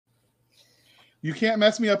You can't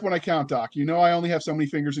mess me up when I count, Doc. You know I only have so many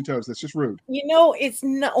fingers and toes. That's just rude. It's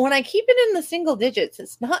not when I keep it in the single digits,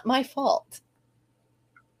 it's not my fault.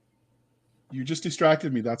 You just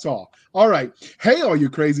distracted me, that's all. All right. Hey, all you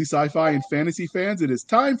crazy sci-fi and fantasy fans, it is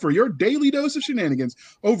time for your daily dose of shenanigans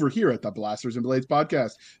over here at the Blasters and Blades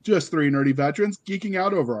podcast. Just three nerdy veterans geeking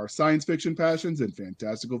out over our science fiction passions and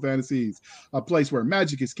fantastical fantasies. A place where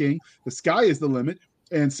magic is king, the sky is the limit,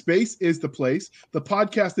 and space is the place. The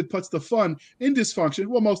podcast that puts the fun in dysfunction.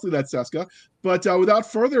 Well, mostly that's Seska. But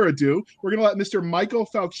without further ado, we're going to let Mr. Michael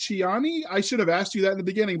Falciani. I should have asked you that in the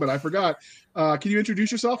beginning, but I forgot. Can you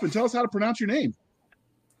introduce yourself and tell us how to pronounce your name?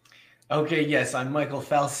 Okay, yes, I'm Michael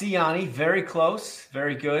Falciani. Very close,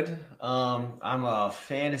 very good. I'm a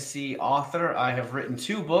fantasy author. I have written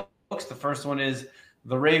 2 books. The first one is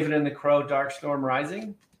The Raven and the Crow, Darkstorm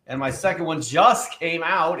Rising. And my second one just came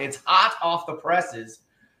out. It's hot off the presses.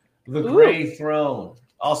 The Grey Throne.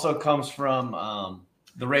 Also comes from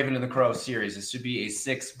the Raven and the Crow series. This should be a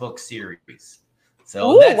 6-book series.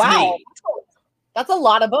 So that's me. That's a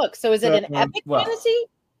lot of books. So is it an epic fantasy?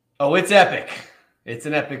 Oh, it's epic. It's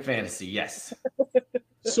an epic fantasy, yes.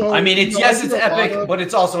 So I mean, it's epic, but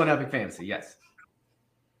it's also an epic fantasy, yes.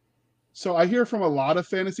 So I hear from a lot of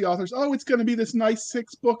fantasy authors, oh, it's going to be this nice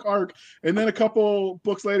 6-book arc. And then a couple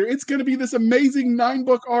books later, it's going to be this amazing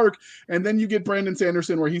 9-book arc. And then you get Brandon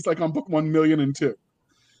Sanderson where he's like on book 1,000,002.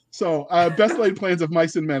 So best laid plans of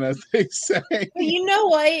mice and men, as they say. You know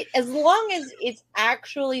what? As long as it's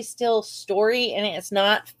actually still story and it's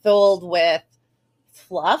not filled with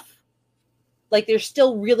fluff, like there's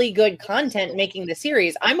still really good content making the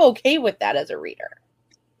series, I'm okay with that as a reader.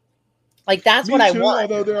 Like that's what I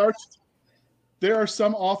want. Although there are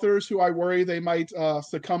some authors who I worry they might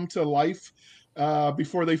succumb to life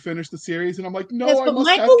before they finish the series, and I'm like, no, but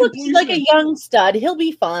Michael looks like a young stud. He'll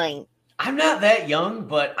be fine. I'm not that young,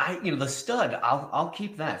 but the stud, I'll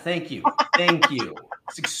keep that. Thank you. Thank you.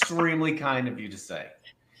 It's extremely kind of you to say.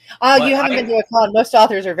 You haven't been to a con. Most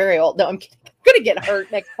authors are very old. No, I'm kidding. I'm going to get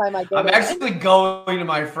hurt next time I go. I'm actually going to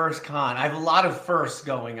my first con. I have a lot of firsts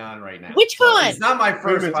going on right now. Which con? It's not my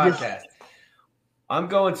first podcast. I'm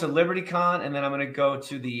going to Liberty Con, and then I'm going to go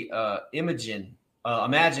to the Imagine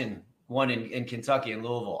one in Kentucky, in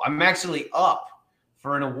Louisville. I'm actually up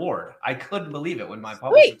for an award. I couldn't believe it when my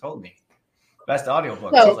publisher told me. Best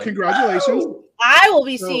audiobook. So congratulations. I will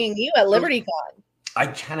be seeing you at Liberty Con. I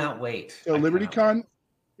cannot wait. So Liberty Con,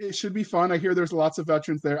 it should be fun. I hear there's lots of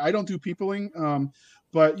veterans there. I don't do peopling,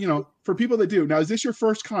 but for people that do. Now, is this your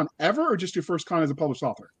first con ever or just your first con as a published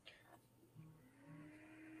author?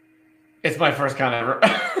 It's my first con ever.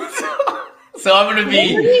 So I'm going to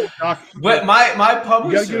be, but my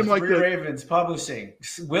publisher, Three Ravens Publishing,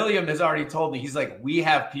 William has already told me, he's like, we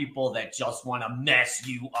have people that just want to mess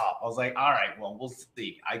you up. I was like, all right, well, we'll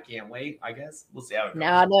see. I can't wait. I guess we'll see how it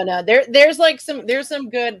goes. No. There's some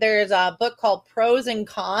good. There's a book called Pros and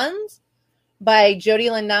Cons by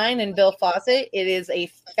Jody Lynn and Bill Fawcett. It is a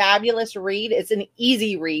fabulous read. It's an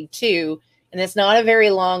easy read too, and it's not a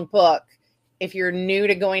very long book. If you're new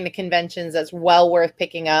to going to conventions, that's well worth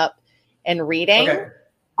picking up and reading.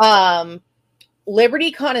 Okay.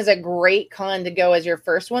 Liberty Con is a great con to go as your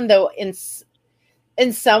first one, though in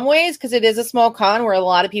some ways, because it is a small con where a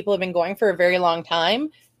lot of people have been going for a very long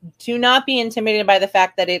time. Do not be intimidated by the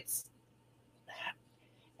fact that it's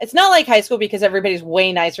not like high school, because everybody's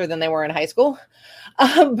way nicer than they were in high school.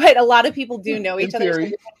 But a lot of people do know each other. So you're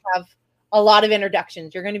going to have a lot of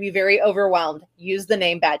introductions. You're going to be very overwhelmed. Use the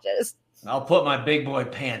name badges. I'll put my big boy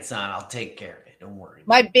pants on. I'll take care of it. Don't worry.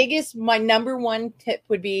 My number one tip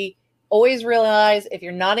would be always realize if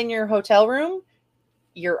you're not in your hotel room,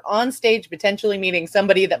 you're on stage potentially meeting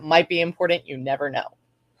somebody that might be important. You never know.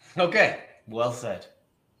 Okay. Well said.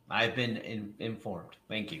 I've been informed.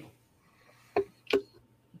 Thank you.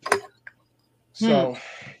 So,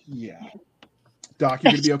 yeah. Doc,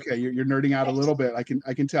 you're going to be okay. You're nerding out a little bit. I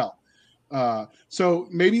can tell. So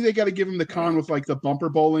maybe they got to give him the con with like the bumper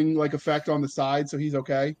bowling like effect on the side so he's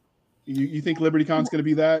okay. You think Liberty Con's going to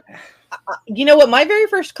be that? You know what? My very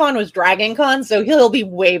first con was Dragon Con, so he'll be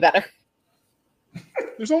way better.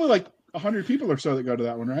 There's only like 100 people or so that go to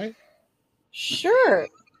that one, right? Sure.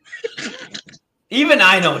 Even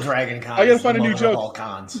I know Dragon Con. I got to find a new joke.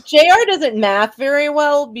 Cons. JR doesn't math very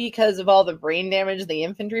well because of all the brain damage the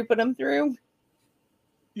infantry put him through.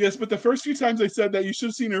 Yes, but the first few times I said that, you should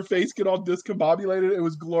have seen her face get all discombobulated. It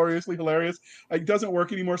was gloriously hilarious. It doesn't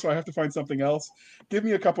work anymore, so I have to find something else. Give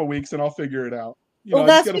me a couple weeks and I'll figure it out. Well,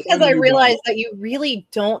 that's because I realized that you really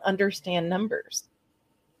don't understand numbers.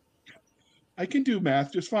 I can do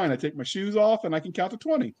math just fine. I take my shoes off and I can count to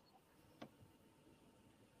 20.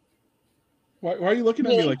 Why are you looking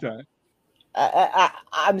at me like that?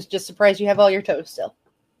 I'm just surprised you have all your toes still.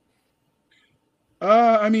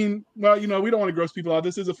 I mean, well, we don't want to gross people out.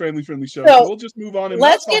 This is a family-friendly show, So, so we'll just move on and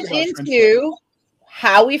let's not talk get about French into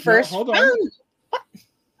how we first hold on. found.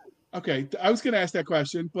 Okay, I was going to ask that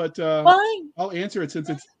question, but Fine. I'll answer it since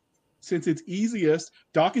it's easiest.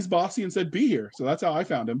 Doc is bossy and said be here, so that's how I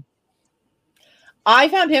found him. I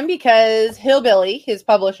found him because Hillbilly, his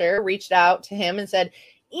publisher, reached out to him and said,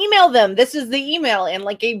 email them. This is the email. And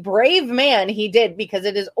like a brave man, he did, because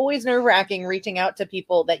it is always nerve-wracking reaching out to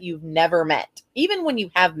people that you've never met. Even when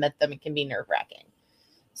you have met them, it can be nerve-wracking.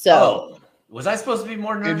 So, was I supposed to be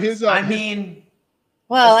more nervous? His, I mean,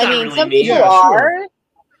 really some people are. Sure.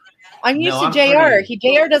 I'm used to JR.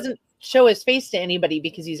 JR doesn't show his face to anybody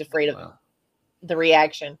because he's afraid of the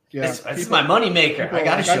reaction. Yeah, this is my moneymaker. I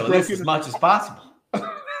got to show this as much as possible.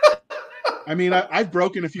 I mean, I've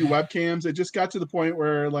broken a few webcams. It just got to the point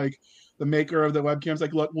where, like, the maker of the webcam's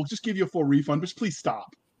like, look, we'll just give you a full refund, but just please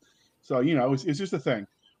stop. So, it's just a thing.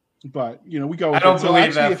 But, we go with I don't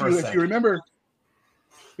believe that for a second.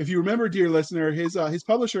 If you remember, dear listener, his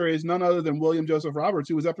publisher is none other than William Joseph Roberts,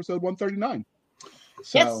 who was episode 139.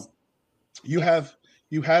 So yes.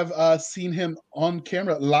 You have seen him on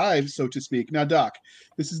camera live, so to speak. Now, Doc,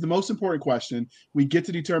 this is the most important question. We get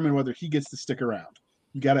to determine whether he gets to stick around.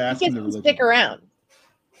 You got to ask him the religion. Stick around.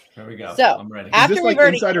 Here we go. So, I'm ready. Is this like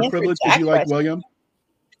insider privilege because you like William?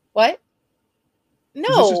 What? No.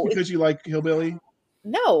 Is this just because you like Hillbilly?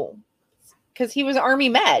 No. Because he was Army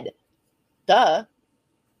Med. Duh.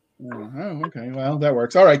 Oh, okay. Well, that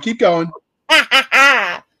works. All right, keep going.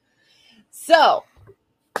 So,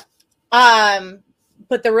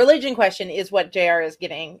 but the religion question is what JR is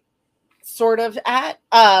getting sort of at,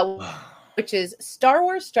 which is Star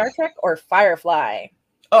Wars, Star Trek, or Firefly?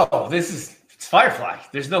 Oh, it's Firefly.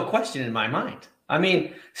 There's no question in my mind. I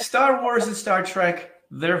mean, Star Wars and Star Trek,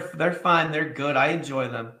 they're fine. They're good. I enjoy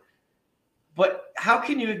them. But how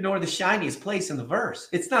can you ignore the shiniest place in the verse?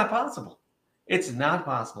 It's not possible. It's not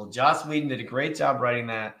possible. Joss Whedon did a great job writing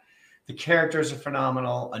that. The characters are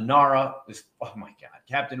phenomenal. Anara is, oh my God.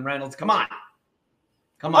 Captain Reynolds, come on.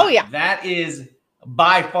 Oh, yeah. That is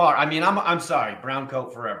by far, I mean, I'm sorry, brown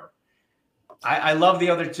coat forever. I love the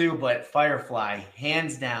other two, but Firefly,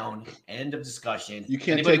 hands down, end of discussion. You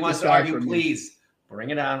can't Anybody take wants this to guy argue, from please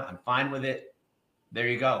bring it on. I'm fine with it. There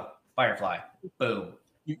you go. Firefly. Boom.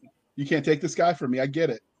 You can't take this guy from me. I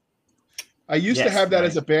get it. I used to have that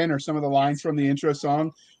as a banner, some of the lines from the intro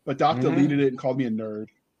song, but Doc deleted it and called me a nerd.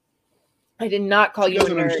 I did not call you a nerd. She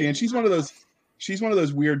doesn't understand. She's one of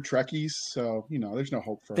those weird Trekkies, so there's no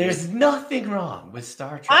hope for her. There's nothing wrong with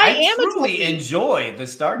Star Trek. I truly enjoy the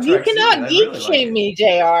Star Trek. You cannot geek shame me,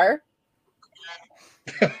 JR.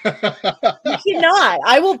 You cannot.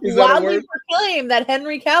 I will loudly proclaim that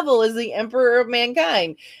Henry Cavill is the Emperor of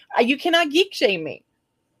Mankind. You cannot geek shame me.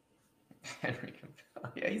 Henry Cavill.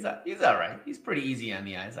 Yeah, he's all right. He's pretty easy on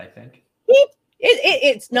the eyes, I think.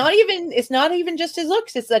 It's not even just his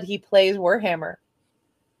looks. It's that he plays Warhammer.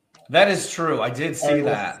 That is true. I did see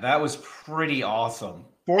that. That was pretty awesome.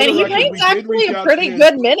 And he paints actually a pretty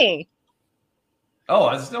good mini. Oh,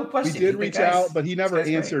 there's no question. We did reach out, but he never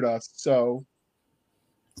answered us. So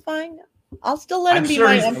it's fine. I'll still let him be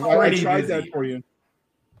my emperor. I tried that for you.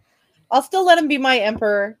 I'll still let him be my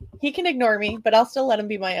emperor. He can ignore me, but I'll still let him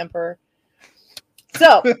be my emperor.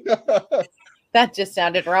 So that just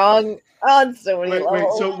sounded wrong on so many levels. Wait.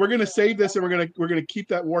 So we're gonna save this, and we're gonna keep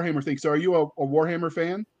that Warhammer thing. So are you a Warhammer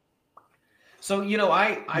fan? So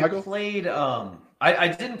I played. I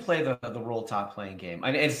didn't play the roll top playing game.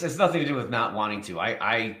 And it's nothing to do with not wanting to.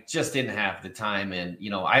 I just didn't have the time, and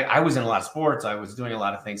I was in a lot of sports. I was doing a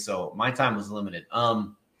lot of things, so my time was limited.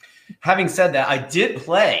 Having said that, I did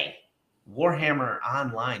play Warhammer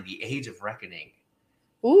Online: The Age of Reckoning.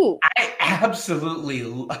 Ooh! I absolutely.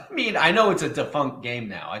 I mean, I know it's a defunct game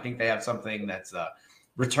now. I think they have something that's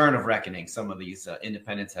Return of Reckoning. Some of these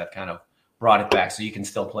independents have kind of brought it back, so you can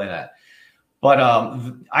still play that. But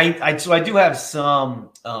I do have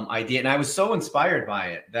some idea, and I was so inspired by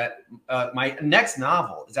it that my next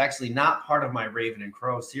novel is actually not part of my Raven and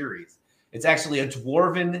Crow series. It's actually a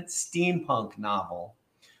dwarven steampunk novel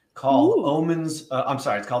called Omens.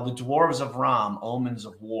 It's called The Dwarves of Ram, Omens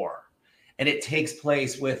of War, and it takes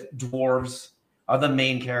place with dwarves are the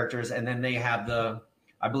main characters, and then they have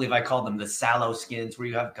I believe I call them the sallow skins, where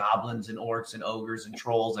you have goblins and orcs and ogres and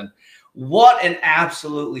trolls, and what an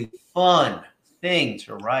absolutely fun thing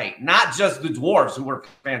to write. Not just the dwarves, who were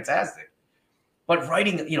fantastic, but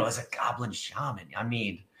writing, as a goblin shaman. I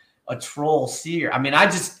mean, a troll seer. I mean, I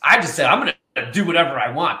just said, I'm going to do whatever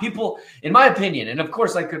I want. People, in my opinion, and of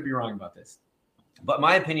course I could be wrong about this, But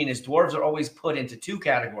my opinion is dwarves are always put into two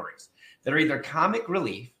categories. They're either comic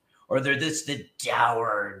relief or they're the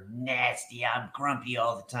dour, nasty, I'm grumpy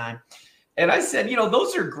all the time. And I said,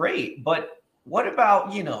 those are great, but what about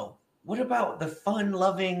the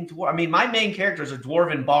fun-loving dwarf? I mean, my main character is a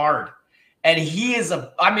dwarven bard, and he is I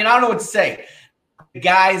don't know what to say. The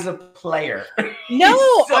guy's a player. No,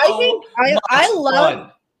 so I think I love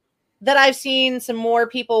fun. that I've seen some more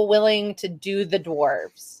people willing to do the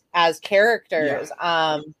dwarves as characters.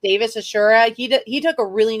 Yeah. Davis Ashura, he took a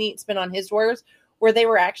really neat spin on his dwarves where they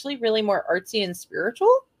were actually really more artsy and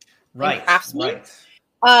spiritual. Right. And craftsmen.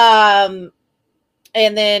 Right.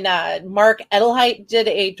 And then Mark Edelheit did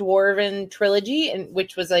a dwarven trilogy,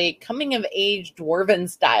 which was a coming of age dwarven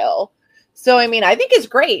style. So, I mean, I think it's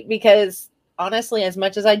great because honestly, as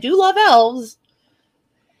much as I do love elves,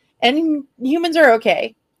 and humans are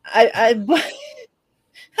okay. I've known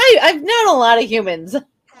a lot of humans, but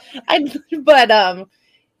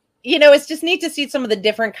it's just neat to see some of the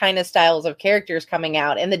different kind of styles of characters coming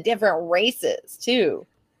out and the different races too.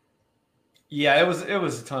 Yeah, it was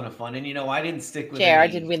a ton of fun, and I didn't stick with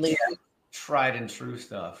did we lose tried and true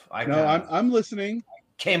stuff. I'm listening.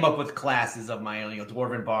 Came up with classes of my own,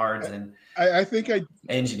 dwarven bards and I think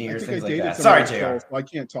engineers, things like that. Sorry, JR. Trolls, so I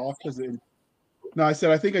can't talk because no, I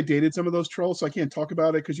said I think I dated some of those trolls, so I can't talk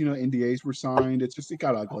about it because NDAs were signed. It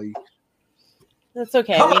got ugly. That's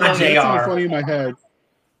okay. Come on, JR. It's funny in my head.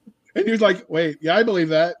 And he was like, "Wait, yeah, I believe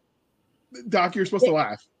that." Doc, you're supposed to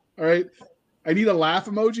laugh. All right, I need a laugh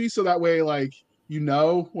emoji so that way, like,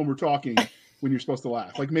 when we're talking when you're supposed to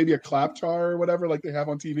laugh, like maybe a clap jar or whatever, like they have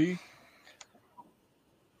on TV.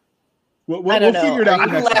 We'll figure it out.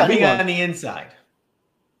 I'm laughing on the inside.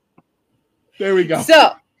 There we go.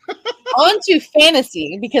 So, on to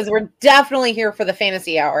fantasy, because we're definitely here for the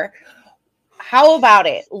fantasy hour. How about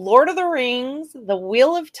it? Lord of the Rings, The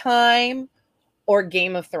Wheel of Time, or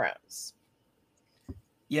Game of Thrones?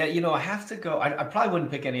 Yeah, I have to go. I probably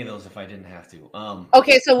wouldn't pick any of those if I didn't have to.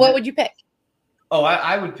 Okay, so what would you pick? Oh,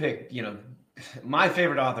 I would pick, my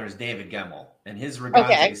favorite author is David Gemmell, and his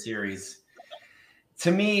Regante series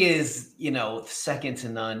to me is, second to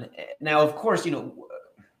none. Now, of course,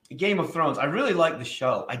 Game of Thrones, I really like the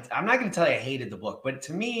show. I'm not going to tell you I hated the book, but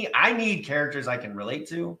to me, I need characters I can relate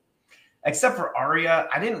to. Except for Arya,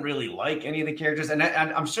 I didn't really like any of the characters. And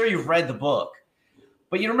I'm sure you've read the book.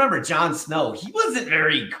 But you remember Jon Snow, he wasn't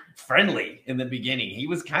very friendly in the beginning. He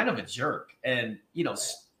was kind of a jerk. And,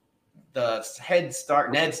 the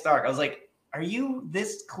Ned Stark, I was like, are you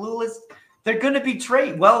this clueless? They're going to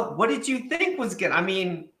betray. Well, what did you think was going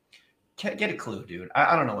to, get a clue, dude.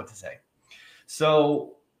 I don't know what to say.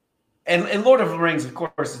 So, and Lord of the Rings, of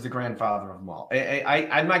course, is the grandfather of them all.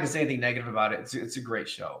 I'm not going to say anything negative about it. It's a great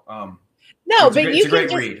show. It's a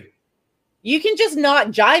great read. You can just not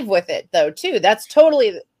jive with it, though, too. That's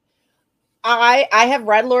totally. I have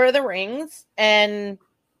read Lord of the Rings, and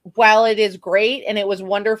while it is great and it was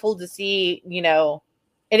wonderful to see,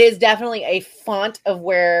 it is definitely a font of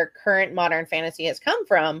where current modern fantasy has come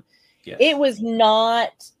from. Yes. It was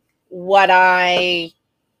not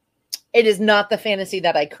it is not the fantasy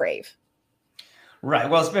that I crave. Right.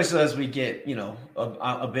 Well, especially as we get,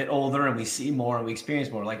 a bit older and we see more and we experience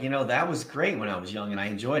more. Like, that was great when I was young and I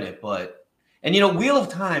enjoyed it. Wheel of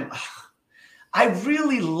Time, I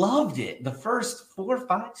really loved it. The first 4,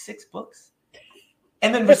 5, 6 books.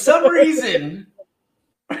 And then for some reason,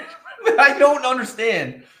 I don't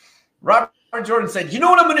understand. Robert Jordan said,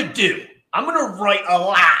 what I'm going to do? I'm going to write a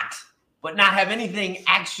lot, but not have anything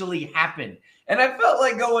actually happen. And I felt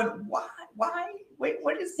like going, why? Wait,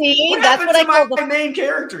 what is? See, what that's what I call my main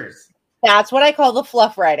characters. That's what I call the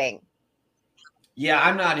fluff writing. Yeah,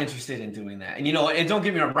 I'm not interested in doing that. And and don't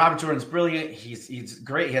get me wrong, Robert Jordan's brilliant. He's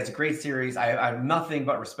great. He has a great series. I have nothing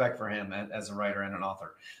but respect for him as a writer and an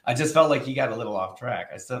author. I just felt like he got a little off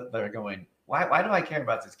track. I sat there going, why do I care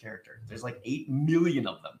about this character? There's like 8 million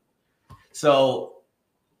of them. So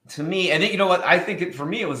to me, and you know what? I think for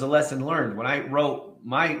me, it was a lesson learned. When I wrote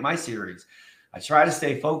my series, I try to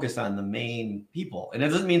stay focused on the main people. And it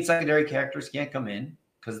doesn't mean secondary characters can't come in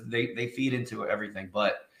because they feed into everything.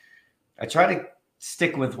 But I try to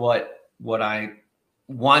stick with what I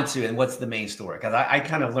want to and what's the main story. Because I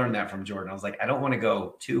kind of learned that from Jordan. I was like, I don't want to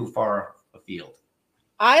go too far afield.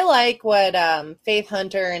 I like what Faith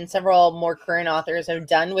Hunter and several more current authors have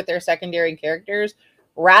done with their secondary characters.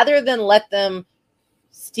 Rather than let them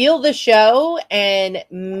steal the show and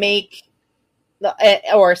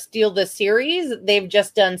or steal the series, they've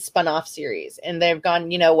just done spun-off series. And they've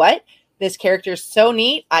gone, you know what? This character is so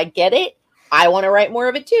neat. I get it. I want to write more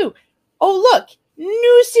of it too. Oh, look,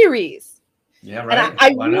 new series. Yeah, right. And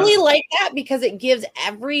I really like that because it gives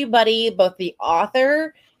everybody, both the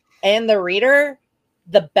author and the reader,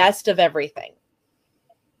 the best of everything.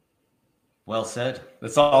 Well said.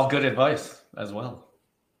 That's all good advice as well.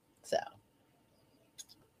 So,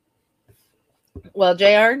 well,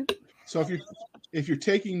 JR. So if you're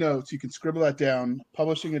taking notes, you can scribble that down.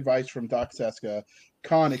 Publishing advice from Doc Seska,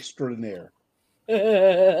 con extraordinaire.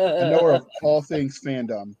 A knower of all things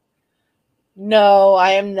fandom. No,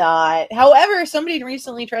 I am not. However, somebody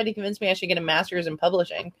recently tried to convince me I should get a master's in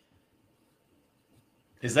publishing.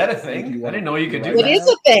 Is that a thing? I didn't know you could do that. It is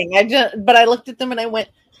a thing. But I looked at them and I went,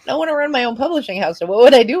 I want to run my own publishing house. So what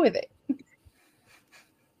would I do with it?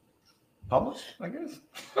 Publish, I guess.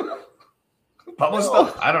 Publish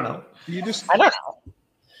stuff? I don't know. I don't know.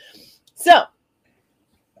 So,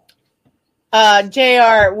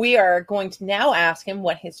 JR, we are going to now ask him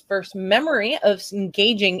what his first memory of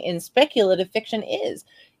engaging in speculative fiction is.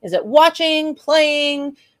 Is it watching,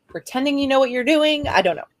 playing, pretending you know what you're doing? I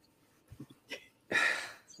don't know.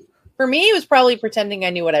 For me, it was probably pretending I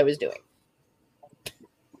knew what I was doing.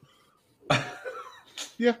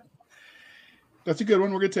 Yeah. That's a good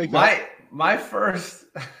one. We're going to take that. My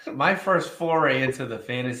first foray into the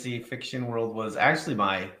fantasy fiction world was actually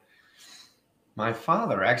my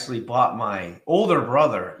father actually bought my older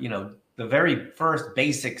brother, the very first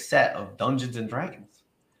basic set of Dungeons and Dragons.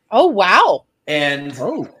 Oh, wow. And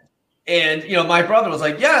my brother was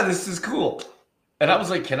like, yeah, this is cool. And I was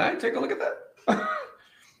like, can I take a look at that?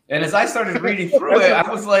 And as I started reading through it, I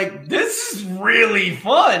was like, this is really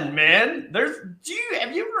fun, man.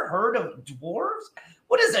 Have you ever heard of dwarves?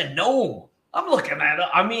 What is a gnome? I'm looking at it.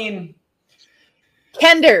 I mean,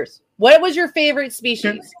 Kenders. What was your favorite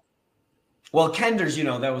species? Well, Kenders,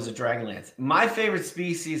 that was a Dragonlance. My favorite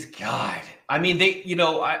species, God. I mean,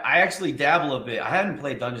 I actually dabble a bit. I hadn't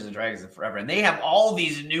played Dungeons and Dragons in forever, and they have all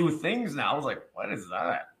these new things now. I was like, what is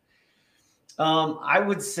that? I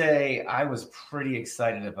would say I was pretty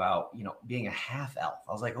excited about, being a half elf.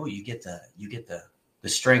 I was like, oh, you get the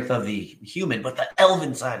strength of the human, but the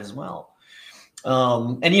elven side as well.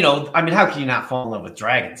 And how can you not fall in love with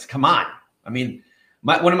dragons? Come on. I mean,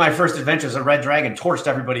 one of my first adventures, a red dragon torched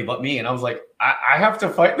everybody but me. And I was like, I have to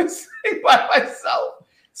fight this thing by myself.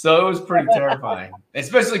 So it was pretty terrifying,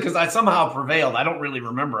 especially because I somehow prevailed. I don't really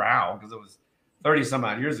remember how, because it was 30 some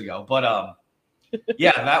odd years ago. But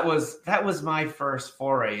yeah, that was my first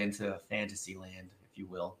foray into fantasy land, if you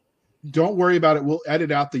will. Don't worry about it. We'll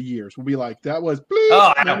edit out the years. We'll be like, that was.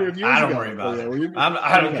 I don't worry about it.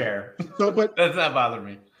 I don't care. So, but that's not bothering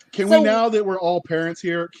me. Can we, now that we're all parents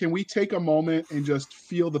here, can we take a moment and just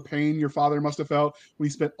feel the pain your father must have felt when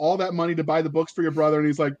he spent all that money to buy the books for your brother, and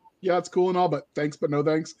he's like, yeah, it's cool and all, but thanks, but no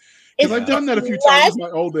thanks. Because I've done that a few times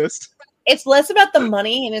with my oldest. It's less about the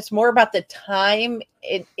money and it's more about the time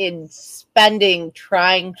in spending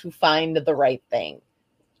trying to find the right thing.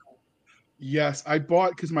 Yes, I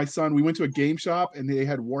bought, because my son, we went to a game shop and they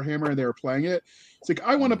had Warhammer and they were playing it. It's like,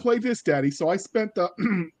 I want to play this, Daddy. So I spent the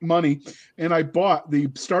money and I bought the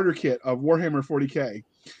starter kit of Warhammer 40K.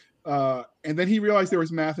 And then he realized there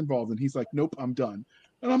was math involved and he's like, nope, I'm done.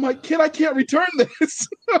 And I'm like, kid, I can't return this.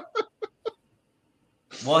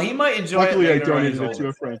 Well, he might enjoy Luckily, it. Luckily, I donated it to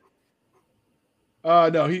a friend.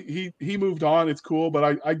 No, he moved on. It's cool,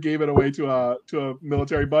 but I gave it away to a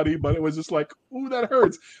military buddy. But it was just like, ooh, that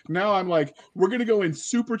hurts. Now I'm like, we're gonna go in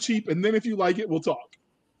super cheap, and then if you like it, we'll talk.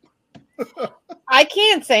 I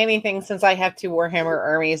can't say anything since I have 2 Warhammer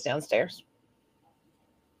armies downstairs.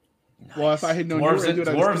 Nice. Well, if I had known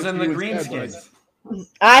dwarves and the greenskins.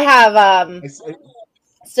 I have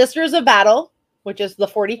Sisters of Battle, which is the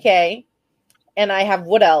 40K, and I have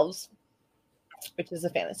Wood Elves, which is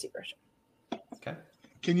the fantasy version. Okay.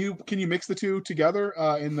 Can you mix the two together?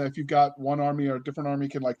 If you've got one army or a different army,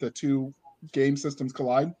 can like the two game systems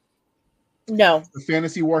collide? No. The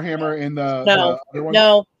fantasy Warhammer and the other one?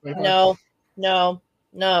 No.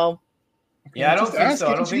 Yeah, I don't think so.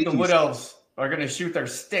 I don't think the Wood Elves are going to shoot their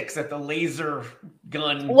sticks at the laser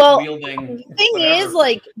gun wielding. The thing is,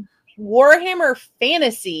 like, Warhammer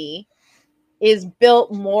Fantasy is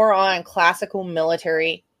built more on classical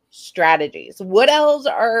military strategies. Wood Elves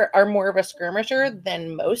are more of a skirmisher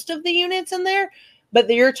than most of the units in there, but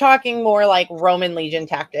you're talking more like Roman Legion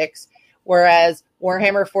tactics, whereas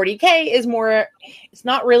Warhammer 40K is more, it's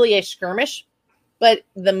not really a skirmish, but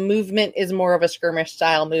the movement is more of a skirmish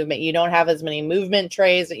style movement. You don't have as many movement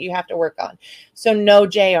trays that you have to work on. So no,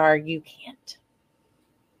 JR, you can't.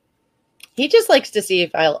 He just likes to see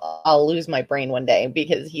if I'll lose my brain one day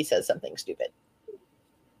because he says something stupid.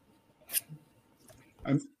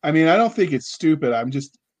 I mean, I don't think it's stupid. I'm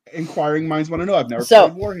just, inquiring minds want to know. I've never So,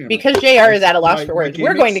 played Warhammer. because JR is at a loss My- for my words, game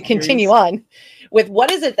we're going to continue on with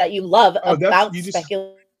what is it that you love about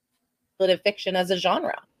speculative fiction as a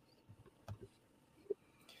genre?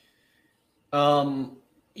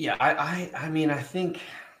 Yeah, I mean, I think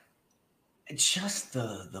it's just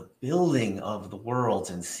the building of the worlds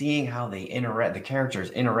and seeing how they interact, the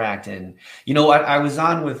characters interact. And, you know, I was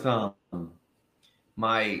on with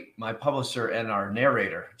my publisher and our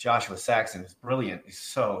narrator, Joshua Saxon, who's brilliant. He's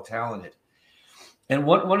so talented. And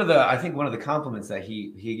one of the compliments that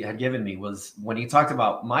he had given me was when he talked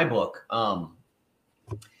about my book.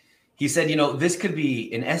 He said, you know, this could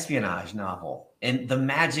be an espionage novel, and the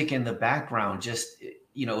magic in the background just,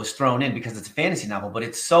 you know, is thrown in because it's a fantasy novel, but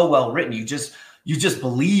it's so well written. You just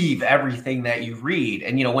believe everything that you read.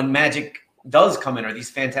 And, you know, when magic does come in or these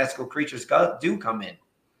fantastical creatures do come in,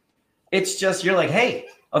 it's just, you're like, hey,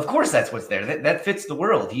 of course that's what's there. That fits the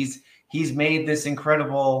world. He's made this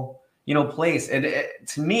incredible, you know, place. And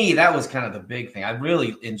to me, that was kind of the big thing. I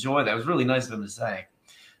really enjoyed that. It was really nice of him to say.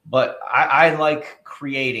 But I like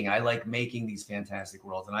creating, I like making these fantastic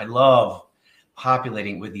worlds, and I love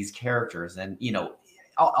populating with these characters. And, you know,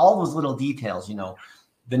 all those little details, you know,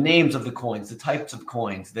 the names of the coins, the types of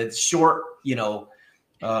coins, the short, you know,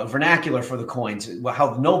 vernacular for the coins,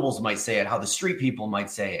 how the nobles might say it, how the street people might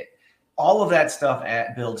say it. All of that stuff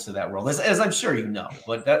builds to that world, as I'm sure you know.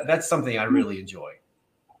 But that's something I really enjoy.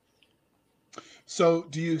 So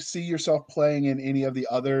do you see yourself playing in any of the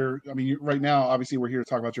other, I mean, right now, obviously we're here to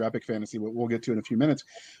talk about your epic fantasy, we'll get to in a few minutes,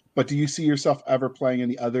 but do you see yourself ever playing in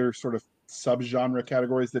the other sort of subgenre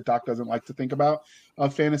categories that Doc doesn't like to think about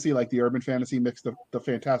of fantasy, like the urban fantasy mixed the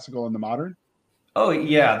fantastical and the modern? Oh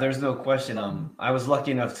yeah, there's no question. I was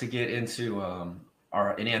lucky enough to get into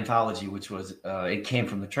an anthology, which was it came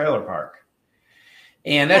from the Trailer Park.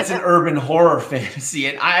 And that's an urban horror fantasy.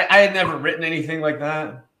 And I had never written anything like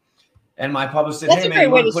that. And my publisher said, hey, man, you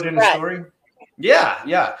want to put in a story?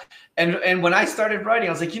 Yeah. And when I started writing,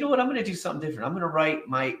 I was like, you know what? I'm going to do something different. I'm going to write,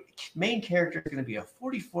 my main character is going to be a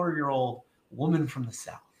 44-year-old woman from the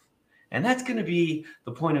South. And that's going to be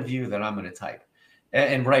the point of view that I'm going to type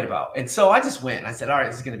and write about. And so I just went and I said, all right,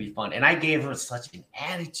 this is going to be fun. And I gave her such an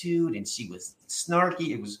attitude, and she was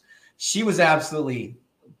snarky. She was absolutely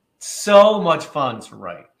so much fun to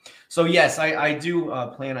write. So yes, I do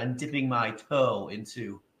plan on dipping my toe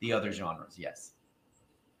into the other genres. Yes.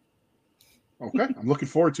 Okay. I'm looking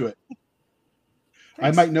forward to it. I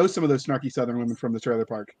might know some of those snarky Southern women from the Trailer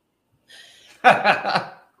Park.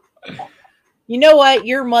 You know what?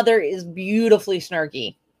 Your mother is beautifully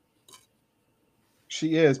snarky.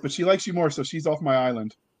 She is, but she likes you more, so she's off my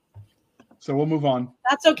island. So we'll move on.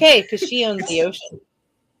 That's okay, because she owns the ocean.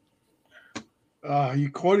 You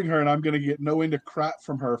quoting her, and I'm going to get no end of crap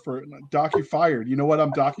from her for Doc, you're fired. You know what?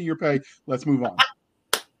 I'm docking your pay. Let's move on.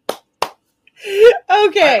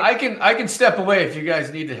 Okay. I can step away if you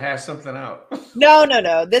guys need to hash something out.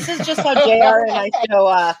 No. This is just how JR and I show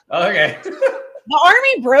okay. The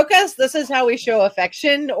Army broke us. This is how we show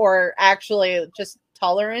affection, or actually just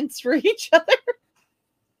tolerance for each other.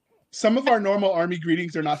 Some of our normal Army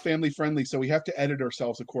greetings are not family friendly, so we have to edit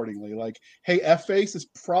ourselves accordingly. Like, hey, F-face is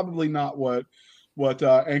probably not what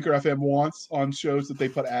Anchor FM wants on shows that they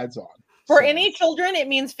put ads on. For any children, it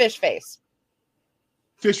means fish face.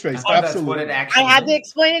 Fish face, absolutely. That's what it actually I had to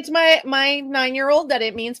explain it to my 9-year-old that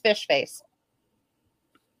it means fish face.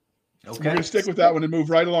 Okay. We're going to stick with that one and move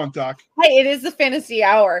right along, Doc. Hey, it is the fantasy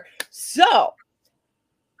hour. So,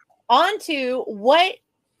 on to what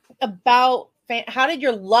about, how did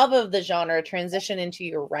your love of the genre transition into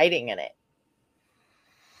your writing in it?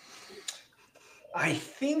 I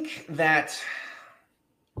think that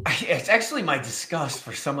it's actually my disgust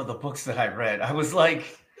for some of the books that I read. I was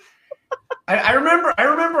like, I remember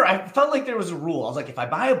I felt like there was a rule. I was like, if I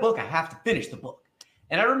buy a book, I have to finish the book.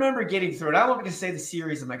 And I remember getting through it. I'm not going to say the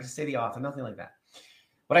series. I'm not going to say the author, nothing like that.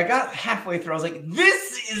 But I got halfway through. I was like,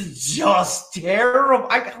 this is just terrible.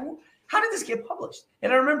 How did this get published?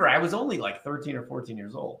 And I remember I was only like 13 or 14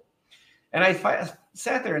 years old. And I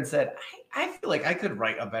sat there and said, I feel like I could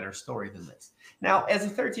write a better story than this. Now, as a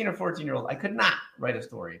 13 or 14-year-old, I could not write a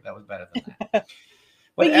story that was better than that.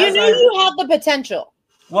 But you knew you had the potential.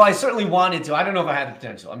 Well, I certainly wanted to. I don't know if I had the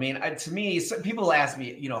potential. I mean, to me, people ask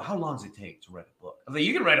me, you know, how long does it take to write a book? I was like,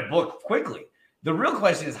 you can write a book quickly. The real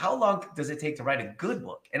question is, how long does it take to write a good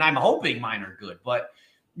book? And I'm hoping mine are good, but,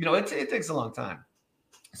 you know, it takes a long time.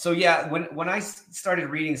 So, yeah, when I started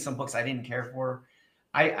reading some books I didn't care for,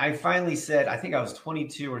 I finally said, I think I was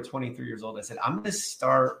 22 or 23 years old. I said, I'm going to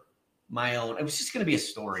start my own. It was just going to be a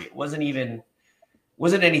story. It wasn't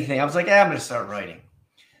anything. I was like, I'm going to start writing.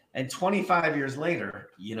 And 25 years later,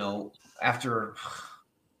 you know, after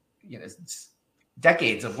it's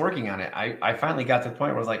decades of working on it, I finally got to the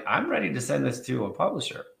point where I was like, I'm ready to send this to a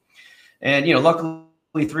publisher. And, luckily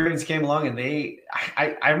 3 Rings came along, and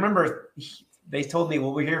I remember they told me,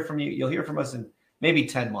 well, you'll hear from us in maybe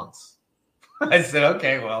 10 months. I said,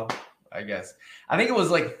 okay, well, I guess. I think it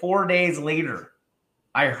was like 4 days later,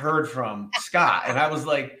 I heard from Scott, and I was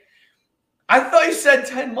like, I thought you said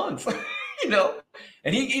 10 months,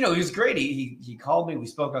 and he was great. He called me, we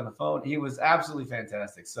spoke on the phone. He was absolutely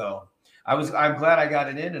fantastic. So I'm glad I got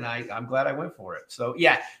it in, and I'm glad I went for it. So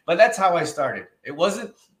yeah, but that's how I started. It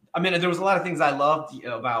wasn't, there was a lot of things I loved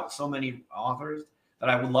about so many authors that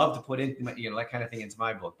I would love to put in, that kind of thing into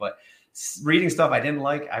my book. But reading stuff I didn't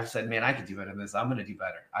like, I've said, man, I could do better than this. I'm going to do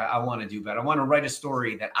better. I want to do better. I want to write a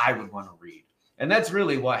story that I would want to read. And that's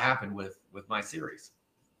really what happened with my series.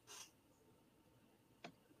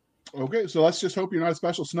 Okay, so let's just hope you're not a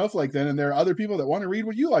special snowflake then, and there are other people that want to read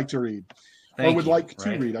what you like to read, like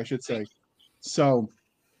to read, I should say. So,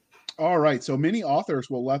 all right. So many authors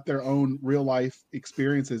will let their own real life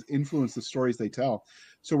experiences influence the stories they tell.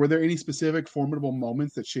 So were there any specific formidable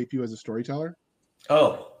moments that shape you as a storyteller?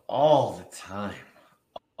 Oh, all the time.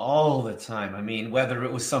 All the time. Whether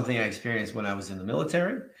it was something I experienced when I was in the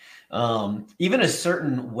military, even a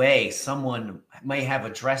certain way someone may have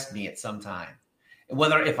addressed me at some time.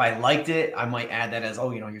 Whether if I liked it, I might add that as,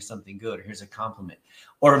 here's something good, or here's a compliment.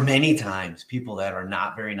 Or many times, people that are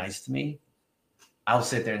not very nice to me, I'll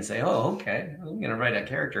sit there and say, oh, okay, I'm going to write a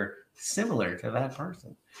character similar to that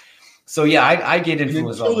person. So yeah, I get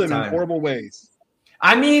influenced all the time. In horrible ways.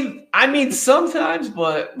 Sometimes,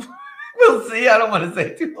 but we'll see. I don't want to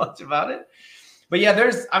say too much about it. But yeah,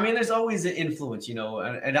 there's always an influence,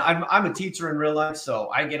 and I'm a teacher in real life, so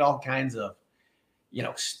I get all kinds of,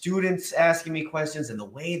 students asking me questions, and the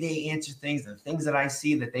way they answer things, and the things that I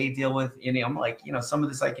see that they deal with. I'm like, some of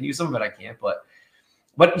this I can use, some of it I can't, but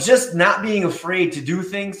just not being afraid to do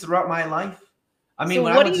things throughout my life. So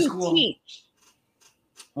when I went to school, teach?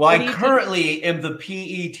 Well, I currently am the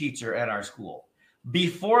PE teacher at our school.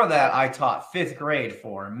 Before that, I taught 5th grade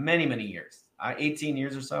for many, many years, 18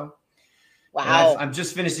 years or so. Wow. I'm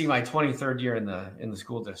just finishing my 23rd year in the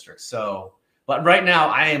school district. So, but right now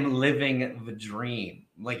I am living the dream.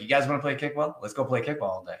 Like, you guys want to play kickball? Let's go play kickball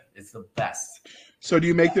all day. It's the best. So do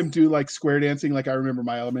you make them do like square dancing like I remember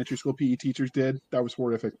my elementary school PE teachers did? That was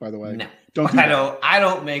horrific, by the way. No, I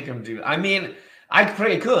don't make them do. I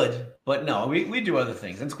probably could, but no, we do other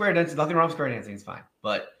things. And square dancing, nothing wrong with square dancing. It's fine.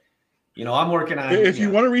 But, I'm working on. If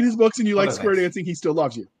you want to read his books and you like square dancing, he still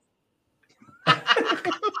loves you.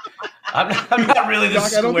 I'm not really the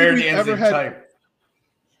square dancing type.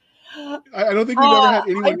 I don't think we've ever had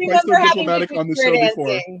anyone quite so diplomatic on the show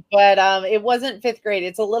before. But it wasn't 5th grade.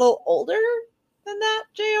 It's a little older than that,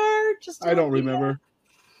 JR. I don't remember.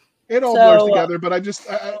 It all blurs together, but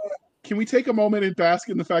can we take a moment and bask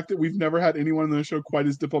in the fact that we've never had anyone on the show quite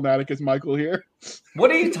as diplomatic as Michael here? What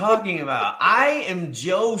are you talking about? I am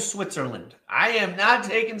Joe Switzerland. I am not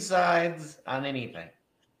taking sides on anything.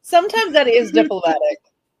 Sometimes that is diplomatic.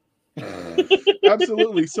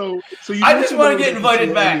 Absolutely. So you I just want to get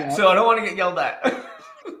invited back, so I don't want to get yelled at.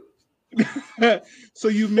 So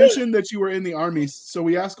you mentioned that you were in the Army. So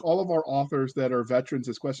we ask all of our authors that are veterans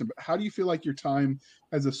this question, but how do you feel like your time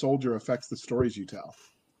as a soldier affects the stories you tell?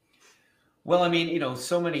 Well,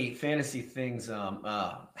 so many fantasy things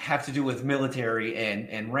have to do with military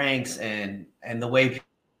and ranks and the way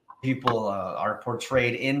people are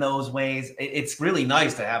portrayed in those ways. It's really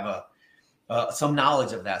nice to have some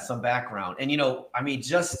knowledge of that, some background. And,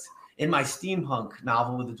 just in my steampunk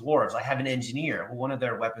novel with the dwarves, I have an engineer who one of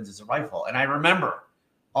their weapons is a rifle. And I remember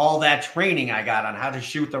all that training I got on how to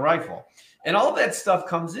shoot the rifle. And all of that stuff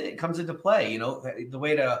comes into play, the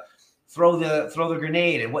way to throw the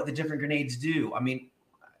grenade and what the different grenades do.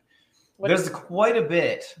 There's quite a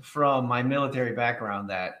bit from my military background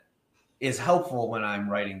that is helpful when I'm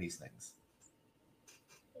writing these things.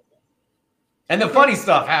 And the funny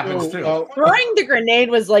stuff happens too. Throwing the grenade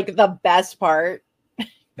was like the best part.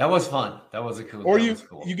 That was fun. That was a cool. Or you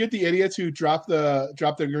get the idiots who drop the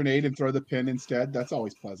grenade and throw the pin instead. That's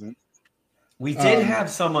always pleasant. We did have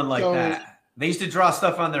someone like that. They used to draw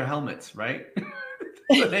stuff on their helmets, right?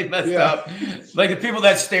 So they messed up. Like the people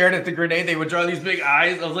that stared at the grenade, they would draw these big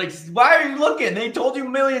eyes. I was like, "Why are you looking?" They told you a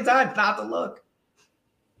million times not to look.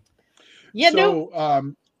 Yeah, so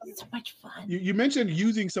so much fun. You mentioned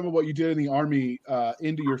using some of what you did in the Army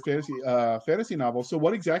into your fantasy novel. So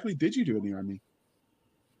what exactly did you do in the Army?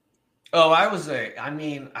 Oh, I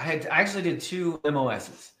actually did 2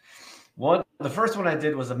 MOSs. The first one I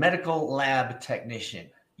did was a medical lab technician.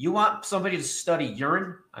 You want somebody to study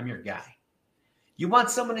urine? I'm your guy. You want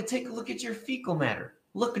someone to take a look at your fecal matter?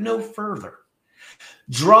 Look no further.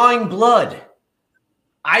 Drawing blood.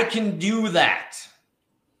 I can do that.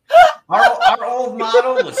 Our old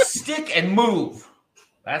motto was stick and move.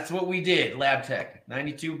 That's what we did, Lab Tech,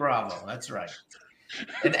 92 Bravo. That's right.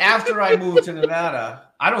 And after I moved to Nevada,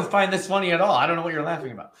 I don't find this funny at all. I don't know what you're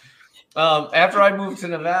laughing about. After I moved to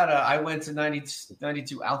Nevada, I went to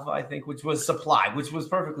 92 Alpha, I think, which was supply, which was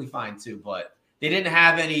perfectly fine too. But they didn't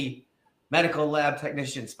have any medical lab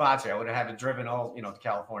technician spots here. I would have had to driven all, to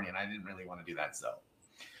California, and I didn't really want to do that.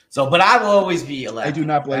 So, but I will always be a lab. I do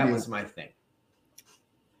not blame you. That was my thing.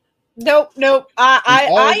 Nope.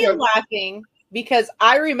 I am laughing because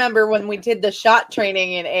I remember when we did the shot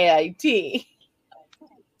training in AIT.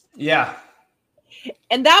 Yeah.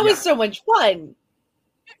 And that was so much fun.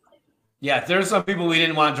 Yeah, there's some people we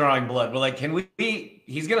didn't want drawing blood. We're like, can we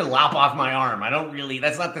he's gonna lop off my arm.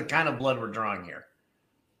 That's not the kind of blood we're drawing here.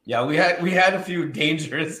 Yeah, we had a few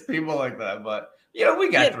dangerous people like that, but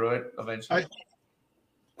we got through it eventually.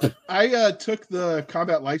 I took the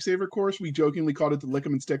combat lifesaver course. We jokingly called it the lick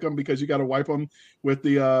 'em and stick 'em because you got to wipe them with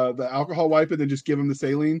the alcohol wipe and then just give them the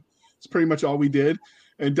saline. It's pretty much all we did.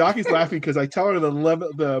 And Dockie's laughing because I tell her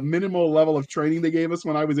the minimal level of training they gave us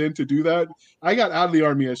when I was in to do that. I got out of the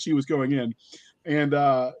Army as she was going in, and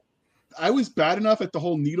I was bad enough at the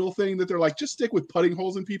whole needle thing that they're like, just stick with putting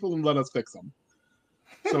holes in people and let us fix them.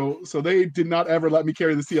 So they did not ever let me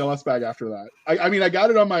carry the CLS bag after that. I mean, I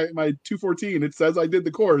got it on my 214. It says I did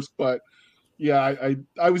the course, but yeah,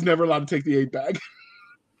 I was never allowed to take the aid bag.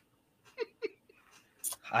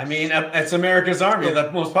 I mean, it's America's Army, the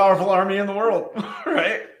most powerful army in the world,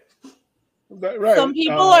 right? Right. Some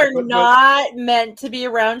people are not meant to be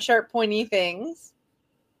around sharp, pointy things.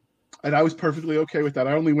 And I was perfectly okay with that.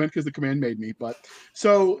 I only went because the command made me. But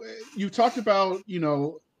so you talked about,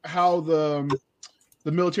 how the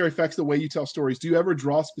military affects the way you tell stories. Do you ever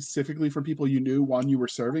draw specifically from people you knew while you were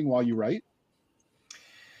serving, while you write?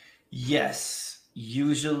 Yes,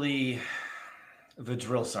 usually the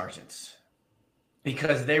drill sergeants.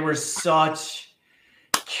 Because they were such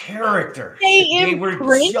characters. They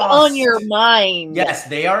imprint on your mind. Yes,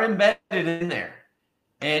 they are embedded in there.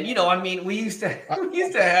 And we used to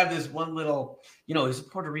have this one little, he was a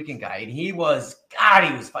Puerto Rican guy, and he was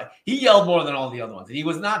fine. He yelled more than all the other ones, and he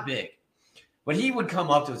was not big. But he would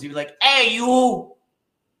come up to us. He'd be like, "Hey, you,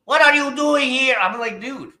 what are you doing here?" I'm like,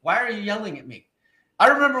 "Dude, why are you yelling at me?" I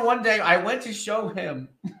remember one day I went to show him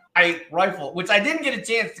my rifle, which I didn't get a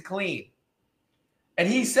chance to clean. And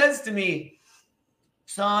he says to me,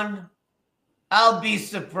 "Son, I'll be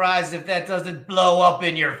surprised if that doesn't blow up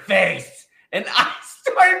in your face." And I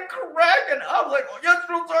started cracking up like, "Oh, yes,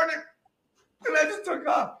 drill sergeant." And I just took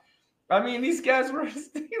off. I mean, these guys were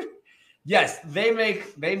yes, they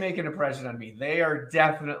make an impression on me. They are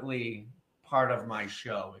definitely part of my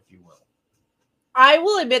show, if you will. I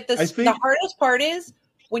will admit this. The hardest part is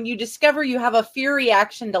when you discover you have a fear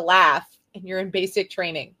reaction to laugh and you're in basic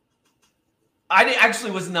training. I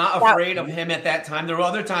actually was not afraid of him at that time. There were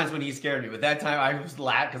other times when he scared me, but that time I was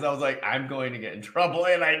laughed because I was like, I'm going to get in trouble,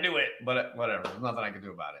 and I knew it. But whatever, there's nothing I could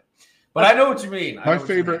do about it. But I know what you mean. My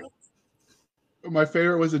favorite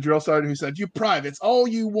was a drill sergeant who said, "You privates, all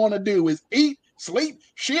you want to do is eat, sleep,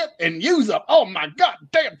 shit, and use up oh my god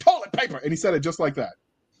damn toilet paper." And he said it just like that.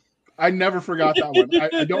 I never forgot that one.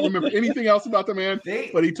 I don't remember anything else about the man,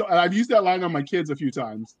 but I've used that line on my kids a few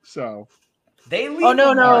times. So. They leave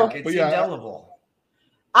mark. It's indelible.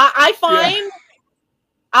 I find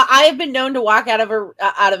I have been known to walk out of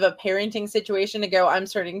a parenting situation and go, I'm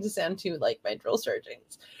starting to sound too like my drill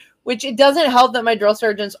sergeants, which it doesn't help that my drill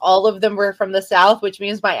sergeants, all of them were from the South, which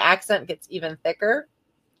means my accent gets even thicker.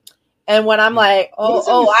 And when I'm like,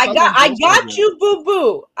 I got you, boo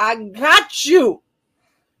boo, I got you.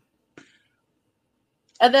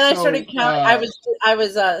 And then I started counting. I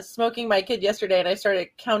was smoking my kid yesterday, and I started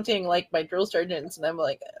counting like my drill sergeants, and I'm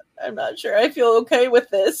like, I'm not sure I feel okay with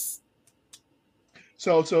this.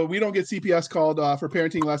 So we don't get CPS called for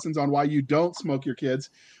parenting lessons on why you don't smoke your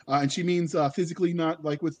kids, and she means physically, not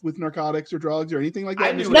like with narcotics or drugs or anything like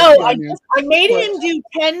that. I made him do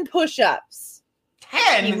 10 push-ups.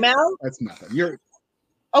 10. That's nothing.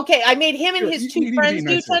 Okay. I made him and his two friends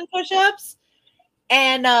do 10 push-ups.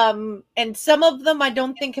 And some of them I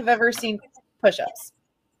don't think have ever seen push-ups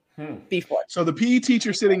before. So the PE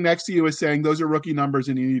teacher sitting next to you is saying those are rookie numbers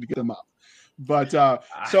and you need to get them up. But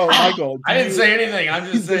so Michael, I didn't say anything. I'm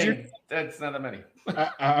just saying that's not that many.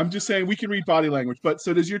 I'm just saying we can read body language. But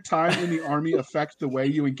so does your time in the Army affect the way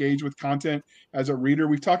you engage with content as a reader?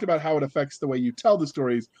 We've talked about how it affects the way you tell the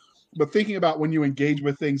stories, but thinking about when you engage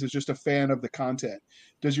with things as just a fan of the content,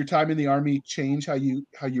 does your time in the Army change how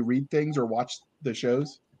you read things or watch the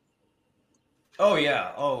shows? Oh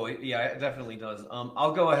yeah. Oh yeah. It definitely does.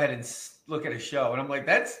 I'll go ahead and look at a show, and I'm like,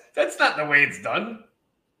 that's not the way it's done.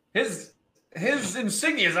 His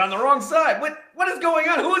insignia is on the wrong side. What is going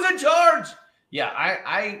on? Who is in charge? Yeah,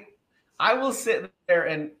 I will sit there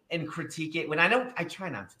and critique it when I don't. I try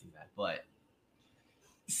not to do that, but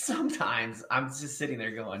sometimes I'm just sitting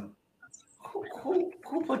there going, who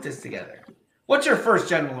put this together? What's your first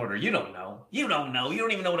general order? You don't know. You don't know. You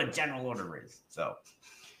don't even know what a general order is. So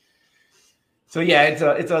yeah, it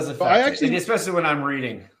does affect it, and especially when I'm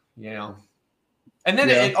reading, And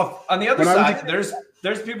then on the other side,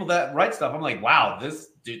 there's people that write stuff. I'm like, wow, this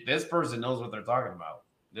person knows what they're talking about.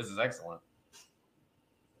 This is excellent.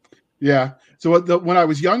 Yeah. So when I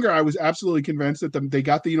was younger, I was absolutely convinced that they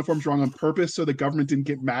got the uniforms wrong on purpose so the government didn't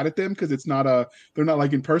get mad at them because they're not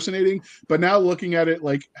like impersonating. But now looking at it,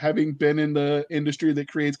 like having been in the industry that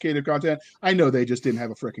creates creative content, I know they just didn't have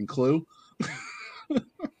a freaking clue.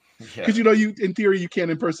 Because in theory you can't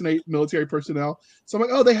impersonate military personnel. So I'm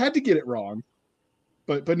like, oh, they had to get it wrong.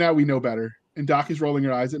 But now we know better. And Doc is rolling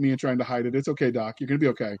her eyes at me and trying to hide it. It's okay, Doc. You're gonna be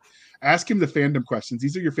okay. Ask him the fandom questions.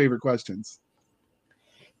 These are your favorite questions.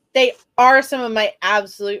 They are some of my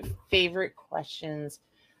absolute favorite questions.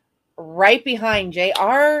 Right behind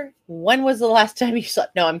JR, when was the last time you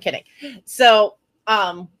slept? No, I'm kidding. So,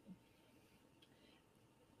 one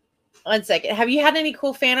second. Have you had any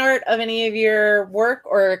cool fan art of any of your work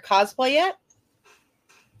or cosplay yet?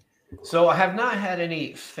 So I have not had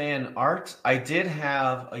any fan art. I did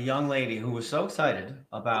have a young lady who was so excited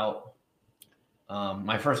about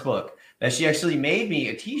my first book that she actually made me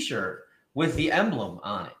a T-shirt with the emblem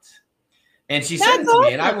on it, and she sent it to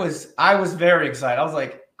me, and I was very excited. I was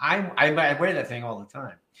like, I wear that thing all the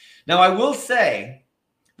time. Now I will say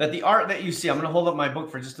that the art that you see, I'm going to hold up my book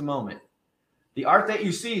for just a moment. The art that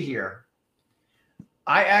you see here,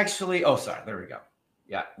 there we go.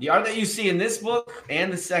 Yeah, the art that you see in this book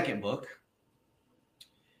and the second book,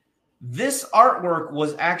 this artwork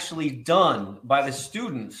was actually done by the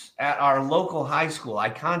students at our local high school. I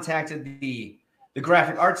contacted the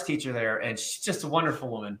graphic arts teacher there, and she's just a wonderful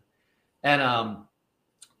woman. And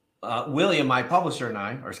William, my publisher, and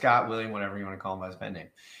I, or Scott, William, whatever you want to call him by his pen name,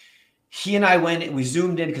 he and I we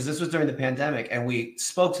zoomed in because this was during the pandemic, and we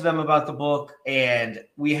spoke to them about the book, and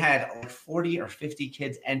we had like 40 or 50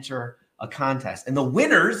 kids enter a contest, and the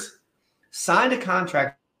winners signed a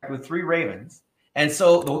contract with 3 Ravens. And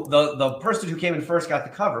so the person who came in first got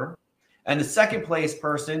the cover, and the second place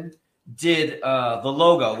person did the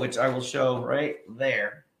logo, which I will show right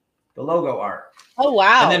there, the logo art. Oh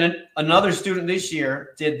wow! And then another student this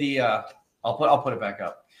year did the I'll put it back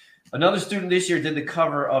up. Another student this year did the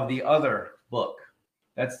cover of the other book.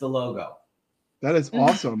 That's the logo. That is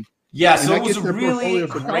awesome. Yeah, so it was a really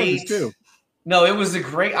great. Too. No, it was a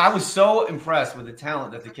great. I was so impressed with the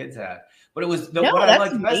talent that the kids had. But it was what I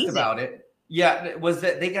liked best about it. Yeah, was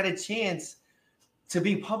that they got a chance to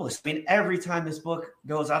be published. I mean, every time this book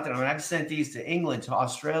goes out there, I've sent these to England, to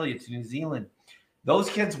Australia, to New Zealand. Those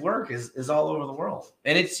kids' work is all over the world,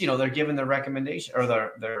 and it's they're given their recommendation or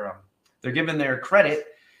they're given their credit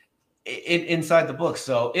inside the book.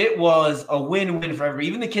 So it was a win-win for everybody.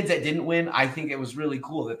 Even the kids that didn't win, I think it was really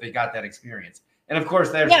cool that they got that experience. And of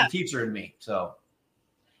course, there's the teacher in me. So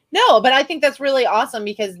no, but I think that's really awesome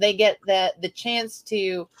because they get the chance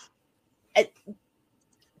to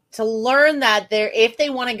learn that if they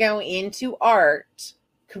want to go into art,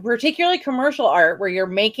 particularly commercial art, where you're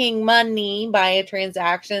making money by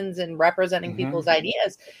transactions and representing people's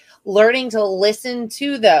ideas, learning to listen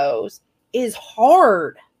to those is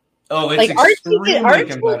hard. Oh, it's like art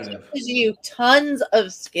teaches you tons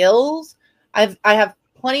of skills. I have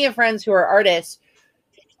plenty of friends who are artists,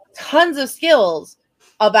 tons of skills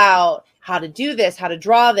about how to do this, how to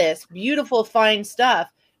draw this, beautiful, fine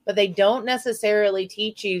stuff. But they don't necessarily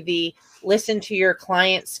teach you the listen to your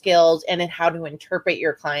client skills and then how to interpret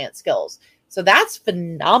your client skills. So that's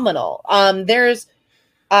phenomenal. There's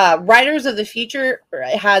Writers of the Future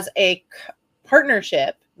has a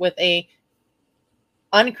partnership with a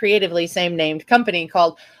uncreatively same named company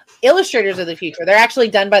called Illustrators of the Future. They're actually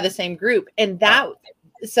done by the same group. And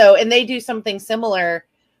they do something similar,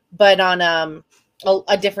 but on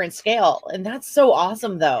a different scale. And that's so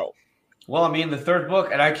awesome though. Well, I mean, the third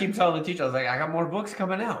book, and I keep telling the teacher, I was like, I got more books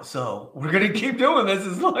coming out. So we're going to keep doing this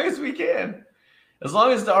as long as we can. As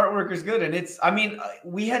long as the artwork is good. And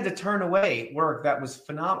we had to turn away work that was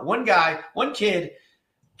phenomenal. One kid,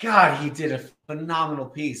 God, he did a phenomenal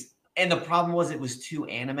piece. And the problem was it was too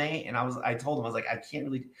anime. And I told him, I was like, I can't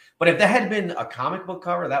really. But if that had been a comic book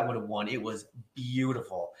cover, that would have won. It was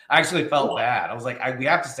beautiful. I actually felt bad. I was like, we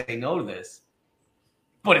have to say no to this.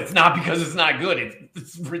 But it's not because it's not good.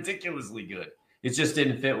 It's ridiculously good. it just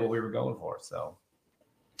didn't fit what we were going for. So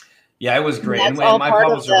yeah, it was great. And my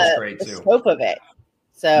publisher was great the too. Scope of it.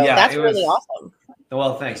 So yeah, that's really awesome.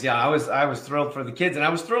 Well, thanks. Yeah, I was thrilled for the kids, and I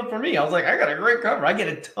was thrilled for me. I was like, I got a great cover. I get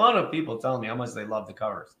a ton of people telling me how much they love the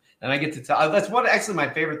covers, and I get to tell. That's what actually my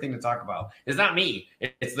favorite thing to talk about. It's not me.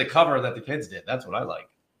 It's the cover that the kids did. That's what I like.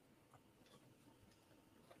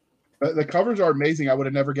 The covers are amazing. I would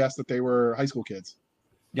have never guessed that they were high school kids.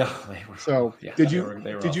 Yeah, they were. So yeah, did you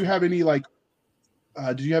awesome. have any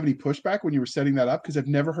did you have any pushback when you were setting that up? Because I've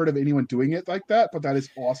never heard of anyone doing it like that, but that is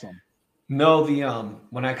awesome. No,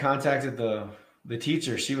 when I contacted the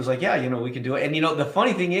teacher, she was like, yeah, we can do it. And, the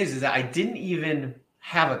funny thing is that I didn't even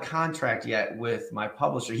have a contract yet with my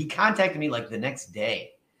publisher. He contacted me like the next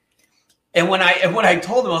day. And when I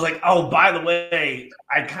told him, I was like, oh, by the way,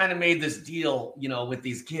 I kind of made this deal, with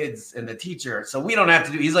these kids and the teacher. So we don't have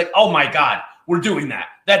to do, he's like, oh my God, we're doing that.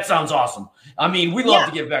 That sounds awesome. I mean, we love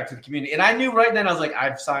to give back to the community. And I knew right then, I was like,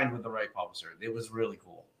 I've signed with the right publisher. It was really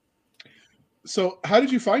cool. So how did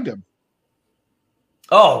you find him?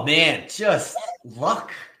 Oh man, just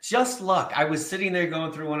luck. I was sitting there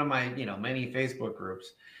going through one of my, many Facebook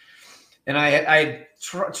groups, and I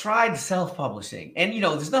tried self-publishing, and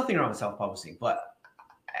there's nothing wrong with self-publishing, but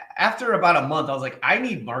after about a month, I was like, I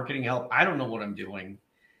need marketing help. I don't know what I'm doing.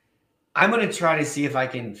 I'm going to try to see if I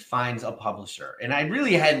can find a publisher, and I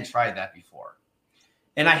really hadn't tried that before.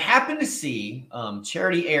 And I happened to see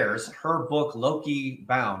Charity Ayers, her book Loki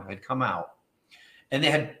Bound had come out, and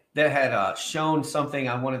they had shown something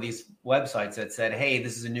on one of these websites that said, hey,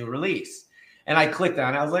 this is a new release. And I clicked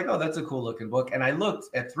on it. I was like, oh, that's a cool looking book. And I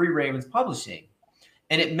looked at Three Ravens Publishing,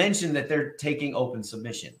 and it mentioned that they're taking open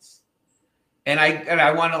submissions. And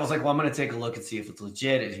I was like, well, I'm going to take a look and see if it's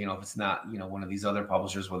legit. If it's not, one of these other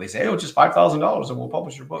publishers where they say, oh, just $5,000 and we'll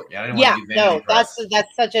publish your book. Yeah, I didn't want to be vanity press.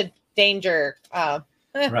 That's such a danger.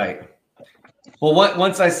 Right. Well,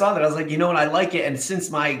 once I saw that, I was like, what? I like it. And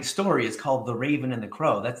since my story is called The Raven and the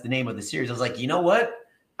Crow, that's the name of the series. I was like, you know what?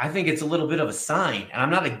 I think it's a little bit of a sign. And I'm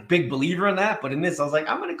not a big believer in that. But in this, I was like,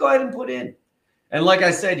 I'm going to go ahead and put in. And like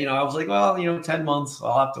I said, I was like, well, 10 months,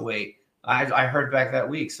 I'll have to wait. I heard back that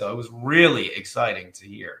week. So it was really exciting to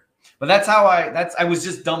hear. But that's how I was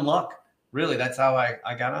just dumb luck. Really, that's how I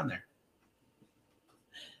got on there.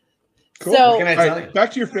 Cool. So, what can I tell you?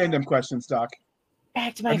 Back to your fandom questions, Doc.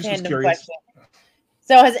 Back to my fandom question.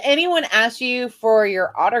 So has anyone asked you for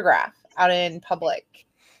your autograph out in public?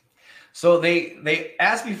 So they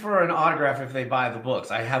asked me for an autograph if they buy the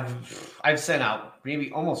books. I've sent out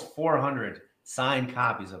maybe almost 400 signed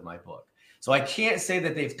copies of my book. So I can't say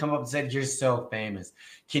that they've come up and said, you're so famous.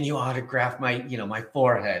 Can you autograph my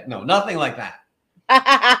forehead? No, nothing like that. But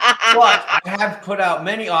I have put out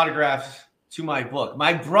many autographs to my book.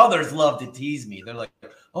 My brothers love to tease me. They're like,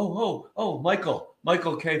 oh,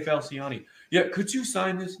 Michael K. Falciani. Yeah, could you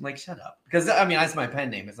sign this? I'm like, shut up. Because, that's my pen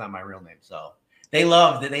name. It's not my real name. So they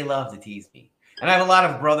love to tease me. And I have a lot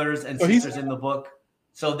of brothers and sisters in the book.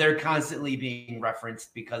 So they're constantly being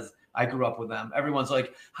referenced because I grew up with them. Everyone's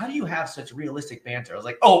like, how do you have such realistic banter? I was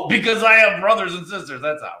like, oh, because I have brothers and sisters.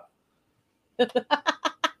 That's how.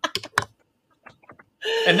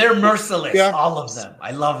 And they're merciless, all of them.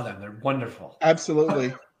 I love them. They're wonderful.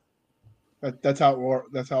 Absolutely. That's how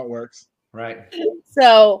it works. Right.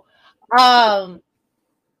 So,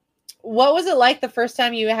 what was it like the first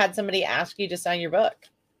time you had somebody ask you to sign your book?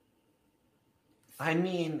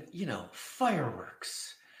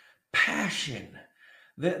 Fireworks, passion,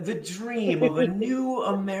 the dream of a new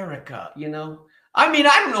America, I don't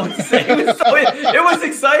know what to say. It was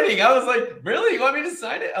exciting. I was like, really? You want me to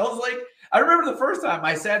sign it? I was like, I remember the first time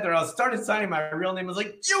I sat there, I started signing my real name. I was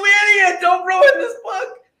like, you idiot, don't ruin this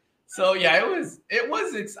book. So yeah, it was,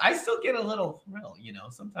 I still get a little thrill,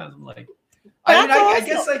 sometimes I'm like, I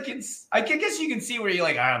guess you can see where you're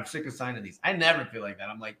like, I'm sick of signing these. I never feel like that.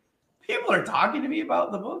 I'm like, people are talking to me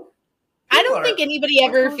about the book. I don't think anybody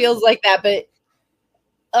ever feels like that, but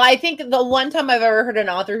I think the one time I've ever heard an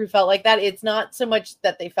author who felt like that, it's not so much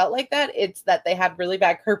that they felt like that, it's that they had really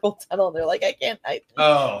bad carpal tunnel. They're like, I can't.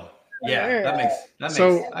 Oh, yeah, that makes.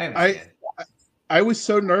 So I was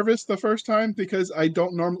so nervous the first time because I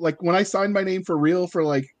don't normally, like when I sign my name for real for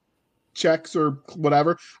like checks or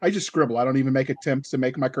whatever, I just scribble. I don't even make attempts to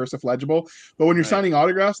make my cursive legible. But when you're signing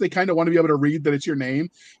autographs, they kind of want to be able to read that it's your name.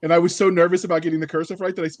 And I was so nervous about getting the cursive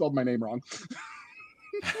right that I spelled my name wrong.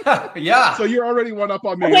 Yeah. So you're already one up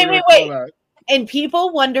on me. Wait. And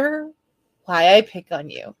people wonder why I pick on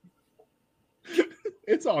you.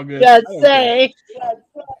 It's all good. Just say.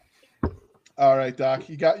 All right, Doc.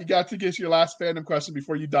 You got to get your last fandom question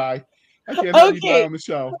before you die. I can't let you die on the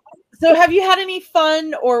show. So have you had any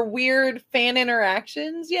fun or weird fan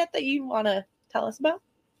interactions yet that you want to tell us about?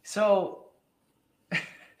 So,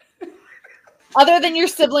 other than your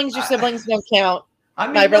siblings don't count. I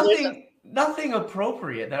mean, nothing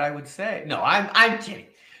appropriate that I would say. No, I'm kidding.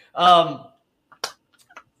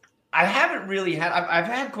 I haven't really had. I've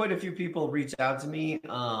had quite a few people reach out to me.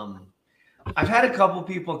 I've had a couple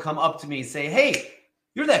people come up to me and say, "Hey,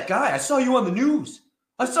 you're that guy. I saw you on the news.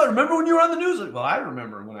 Remember when you were on the news?" Like, well, I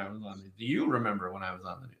remember when I was on the news. Do you remember when I was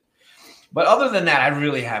on the news? But other than that, I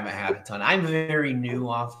really haven't had a ton. I'm a very new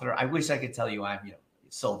author. I wish I could tell you I've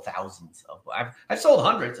sold thousands of. I've sold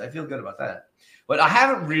hundreds. I feel good about that. But I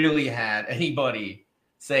haven't really had anybody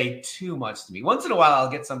say too much to me. Once in a while, I'll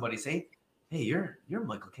get somebody say, "Hey, you're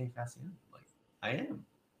Michael K. Falciani." Like, I am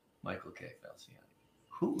Michael K. Falciani.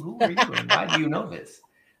 Who are you and why do you know this?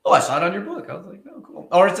 Oh, I saw it on your book. I was like, oh, cool.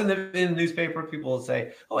 Or it's in the newspaper. People will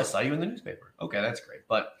say, "Oh, I saw you in the newspaper." Okay, that's great.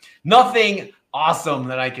 But nothing awesome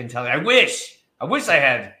that I can tell you. I wish I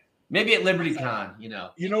had. Maybe at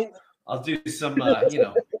LibertyCon, I'll do some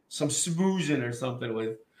some smoozing or something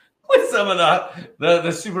with some of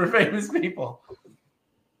the super famous people.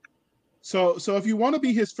 So if you want to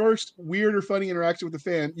be his first weird or funny interaction with a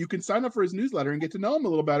fan, you can sign up for his newsletter and get to know him a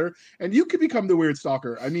little better, and you could become the weird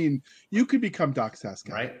stalker. I mean, you could become Doc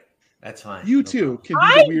Saska. Right? That's fine. You too can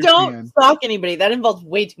be the weird fan. I don't stalk anybody. That involves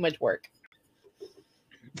way too much work.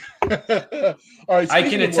 All right, I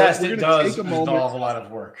can attest it does involve a lot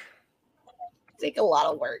of work. Take a lot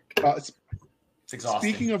of work. It's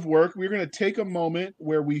exhausting. Speaking of work, we're going to take a moment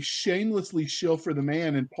where we shamelessly shill for the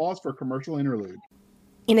man and pause for a commercial interlude.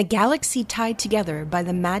 In a galaxy tied together by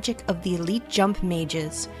the magic of the elite jump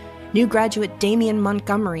mages, new graduate Damian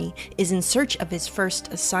Montgomery is in search of his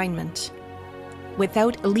first assignment.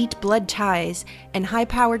 Without elite blood ties and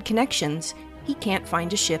high-powered connections, he can't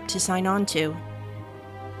find a ship to sign on to.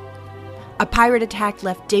 A pirate attack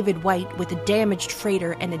left David White with a damaged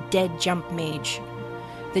freighter and a dead jump mage.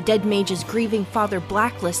 The dead mage's grieving father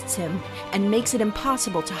blacklists him and makes it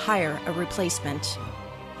impossible to hire a replacement.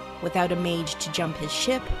 Without a mage to jump his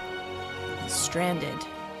ship, he's stranded.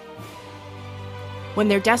 When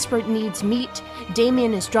their desperate needs meet,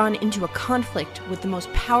 Damian is drawn into a conflict with the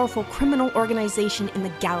most powerful criminal organization in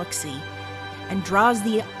the galaxy and draws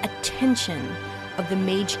the attention of the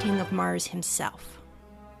Mage King of Mars himself.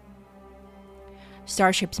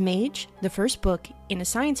 Starship's Mage, the first book in a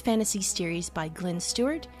science fantasy series by Glenn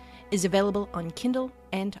Stewart, is available on Kindle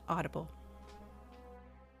and Audible.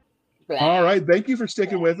 All right. Thank you for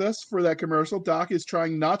sticking with us for that commercial. Doc is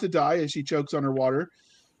trying not to die as she chokes on her water.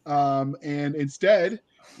 And instead,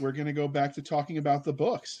 we're going to go back to talking about the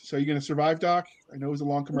books. So you're going to survive, Doc? I know it was a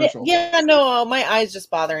long commercial. Yeah, no, my eye's just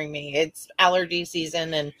bothering me. It's allergy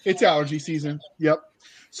season. It's allergy season. Yep.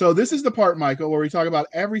 So this is the part, Michael, where we talk about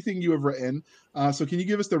everything you have written. So can you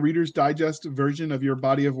give us the Reader's Digest version of your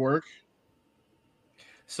body of work?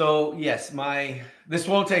 So, yes, this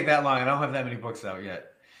won't take that long. I don't have that many books out yet.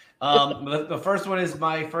 The first one is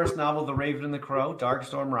my first novel, The Raven and the Crow,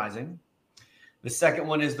 Darkstorm Rising. The second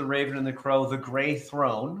one is The Raven and the Crow, The Grey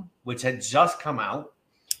Throne, which had just come out.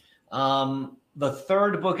 The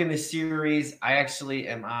third book in the series, I actually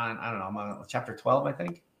am on, I'm on chapter 12, I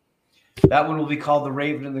think. That one will be called The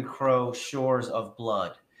Raven and the Crow, Shores of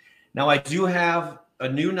Blood. Now, I do have a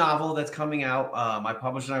new novel that's coming out. My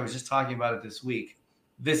publisher and I was just talking about it this week.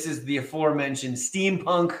 This is the aforementioned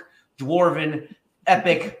steampunk, dwarven,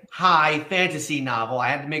 epic, high fantasy novel. I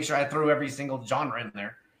had to make sure I threw every single genre in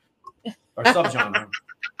there, or subgenre.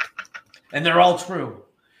 And they're all true.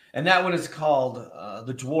 And that one is called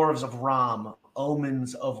The Dwarves of Ram,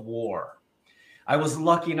 Omens of War. I was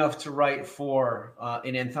lucky enough to write for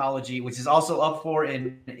an anthology, which is also up for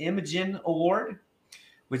an Imogen Award,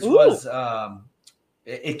 which was,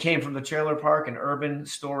 it came from the Trailer Park, an urban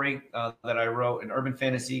story that I wrote, an urban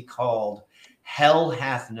fantasy called Hell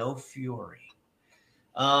Hath No Fury.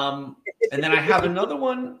 And then I have another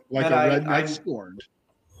one like that a redneck scorned.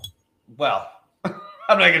 Well,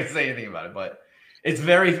 I'm not going to say anything about it, but it's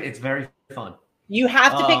very fun. You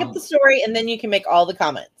have to pick up the story, and then you can make all the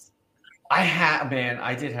comments. I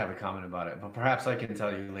did have a comment about it, but perhaps I can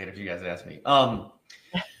tell you later if you guys ask me.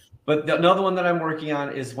 But another one that I'm working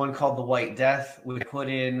on is one called The White Death. We put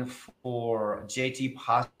in for JT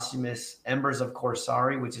Posthumous Embers of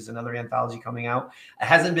Corsari, which is another anthology coming out. It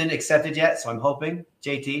hasn't been accepted yet, so I'm hoping.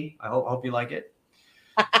 JT, I hope you like it.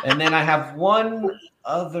 And then I have one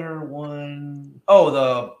other one.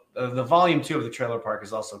 Oh, the volume 2 of the Trailer Park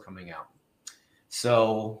is also coming out.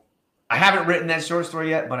 So I haven't written that short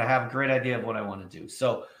story yet, but I have a great idea of what I want to do.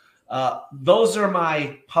 So those are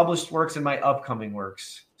my published works and my upcoming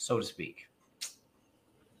works, so to speak.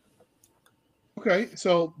 Okay,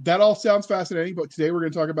 so that all sounds fascinating, but today we're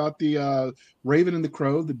going to talk about the Raven and the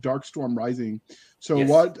Crow, the Dark Storm Rising. So, Yes.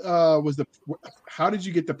 what how did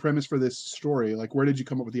you get the premise for this story? Like, where did you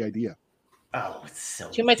come up with the idea? Oh, it's so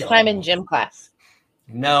Too much dumb. time in gym class.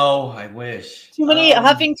 No, I wish. Too many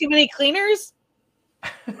huffing too many cleaners.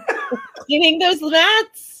 Cleaning those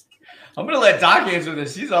mats. I'm gonna let Doc answer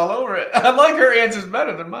this. She's all over it. I like her answers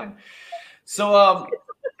better than mine. So,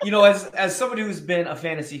 as somebody who's been a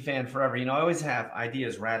fantasy fan forever, I always have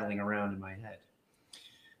ideas rattling around in my head.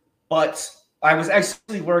 But I was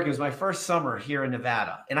actually working. It was my first summer here in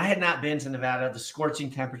Nevada, and I had not been to Nevada. The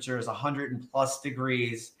scorching temperature is 100+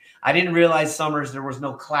 degrees. I didn't realize summers there was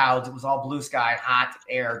no clouds. It was all blue sky, hot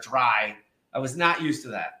air, dry. I was not used to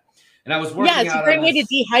that. And I was working out. Yeah, it's a great way to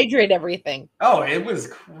dehydrate everything. Oh, it was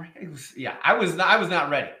great. Yeah, I was not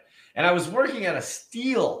ready. And I was working at a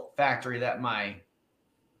steel factory that my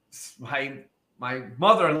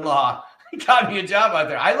mother-in-law got me a job out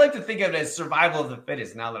there. I like to think of it as survival of the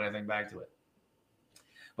fittest now that I think back to it.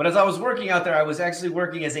 But as I was working out there, I was actually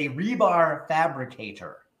working as a rebar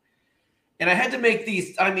fabricator. And I had to make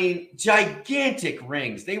these, gigantic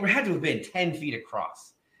rings. They had to have been 10 feet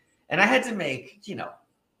across. And I had to make,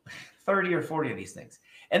 30 or 40 of these things.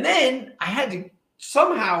 And then I had to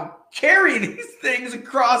somehow carry these things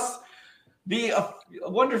across the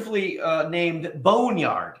wonderfully named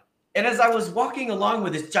boneyard. And as I was walking along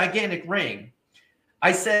with this gigantic ring,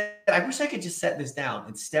 I said, I wish I could just set this down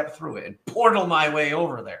and step through it and portal my way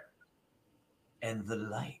over there. And the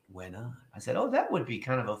light went on. I said, oh, that would be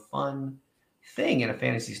kind of a fun thing in a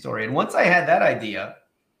fantasy story. And once I had that idea,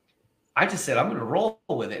 I just said, I'm going to roll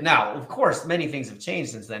with it. Now, of course, many things have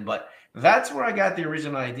changed since then, but that's where I got the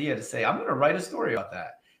original idea to say, I'm going to write a story about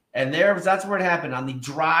that. And that's where it happened, on the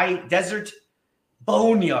dry desert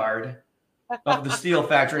boneyard of the steel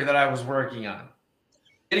factory that I was working on.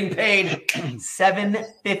 Getting paid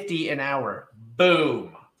 $7.50 an hour.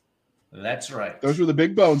 Boom. That's right. Those were the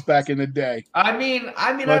big bones back in the day. I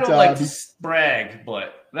don't like to brag,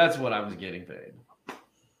 but that's what I was getting paid.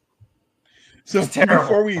 So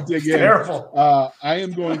before we dig in, I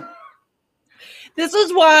am going. This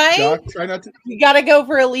is why Doc, try not to. You got to go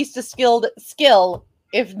for at least a skill,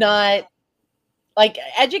 if not like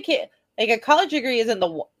educate. Like a college degree isn't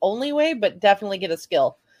the only way, but definitely get a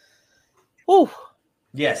skill. Whew.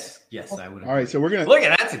 Yes, I would. All right, so we're gonna look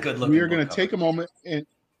at that's a good look. We are going to take a moment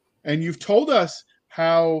and you've told us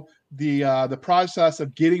how the process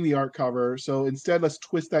of getting the art cover. So instead, let's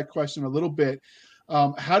twist that question a little bit.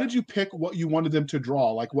 How did you pick what you wanted them to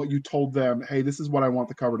draw? Like what you told them, hey, this is what I want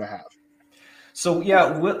the cover to have. So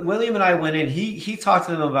yeah, William and I went in. He talked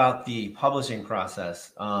to them about the publishing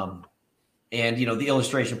process, and the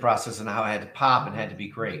illustration process and how it had to pop and had to be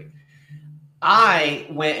great. I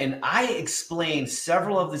went and I explained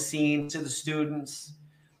several of the scenes to the students.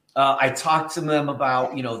 I talked to them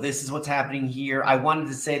about, this is what's happening here. I wanted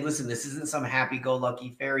to say, listen, this isn't some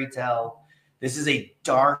happy-go-lucky fairy tale. This is a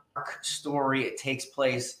dark story. It takes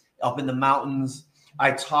place up in the mountains.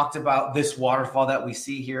 I talked about this waterfall that we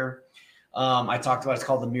see here. I talked about, it's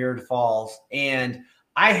called the Mirrored Falls. And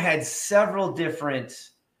I had several different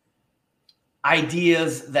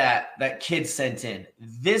ideas that kids sent in.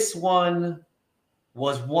 This one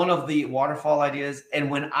was one of the waterfall ideas.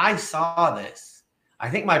 And when I saw this, I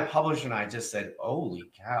think my publisher and I just said, holy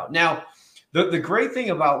cow. Now, the great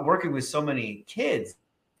thing about working with so many kids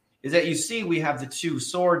is that you see we have the two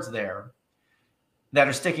swords there that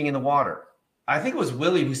are sticking in the water. I think it was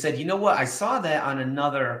Willie who said, you know what? I saw that on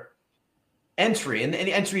another entry, and the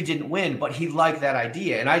entry didn't win, but he liked that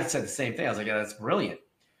idea. And I said the same thing. I was like, yeah, that's brilliant.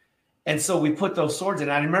 And so we put those swords in.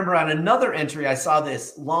 I remember on another entry, I saw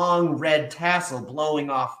this long red tassel blowing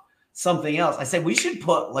off something else. I said, we should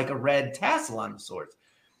put like a red tassel on the swords.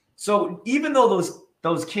 So even though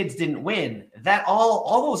those kids didn't win, that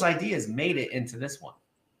all those ideas made it into this one.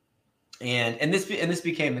 And this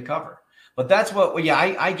became the cover. But that's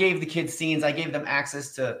I gave the kids scenes. I gave them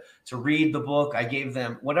access to read the book. I gave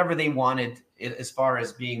them whatever they wanted as far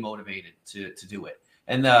as being motivated to do it.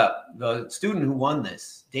 And the student who won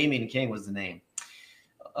this, Damian King was the name.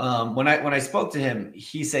 When I spoke to him,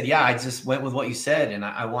 he said, yeah, I just went with what you said. And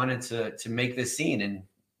I wanted to make this scene. And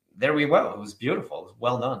there we go. It was beautiful. It was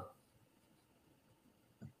well done.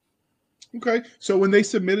 Okay. So when they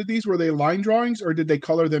submitted these, were they line drawings or did they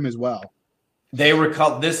color them as well? They were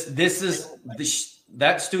called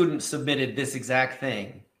that student submitted this exact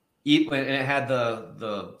thing. And it had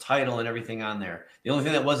the title and everything on there. The only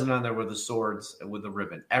thing that wasn't on there were the swords with the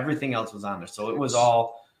ribbon. Everything else was on there. So it was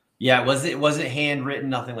all, it wasn't handwritten,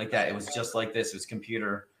 nothing like that. It was just like this. It was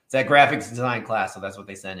computer. It's that graphics design class. So that's what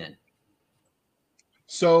they sent in.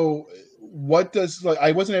 So what does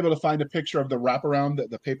I wasn't able to find a picture of the wraparound that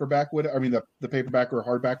the paperback would. I mean, the paperback or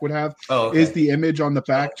hardback would have. Oh, okay. Is the image on the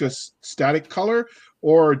back just static color,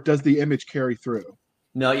 or does the image carry through?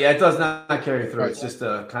 No, yeah, it does not carry through. Right. It's just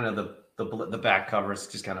kind of the back cover is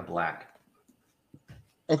just kind of black.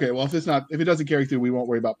 Okay, well, if it doesn't carry through, we won't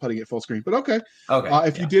worry about putting it full screen. But okay.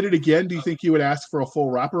 If you yeah. did it again, do you think you would ask for a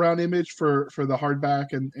full wraparound image for the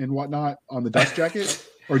hardback and whatnot on the dust jacket,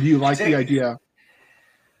 or do you like the idea?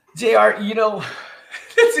 JR,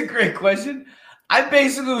 that's a great question. I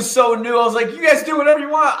basically was so new. I was like, you guys do whatever you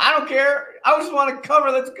want. I don't care. I just want a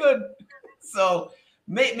cover that's good. So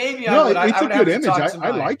maybe I would. It's I would a good image. I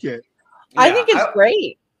like it. Yeah, I think it's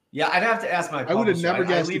great. Yeah, I'd have to ask my publisher. I would have never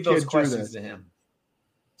guessed leave the kid those questions drew this. to him.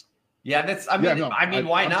 Yeah,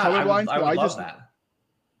 why not? I would love that.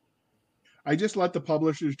 I just let the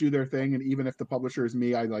publishers do their thing, and even if the publisher is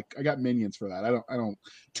me, I got minions for that. I don't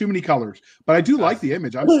too many colors, but I do like the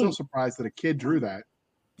image. I'm still surprised that a kid drew that.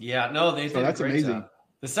 Yeah, no, they did that's a great amazing. job.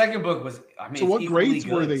 The second book was, so what grades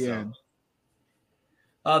were they in?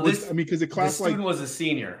 Because the class student was a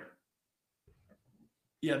senior.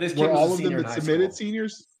 Yeah, this kid were was all a of senior them in high that submitted school.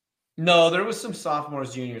 seniors. No, there was some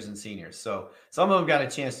sophomores, juniors, and seniors. So some of them got a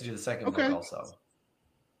chance to do the second book also.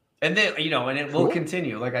 And then, and it will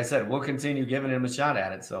continue. Like I said, we'll continue giving him a shot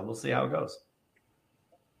at it. So we'll see how it goes.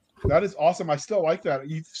 That is awesome. I still like that.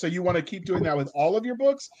 So you want to keep doing that with all of your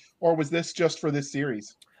books, or was this just for this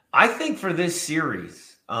series? I think for this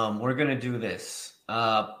series, we're going to do this.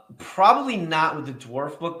 Probably not with the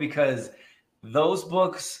dwarf book, because those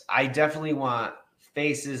books, I definitely want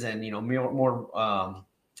faces and, more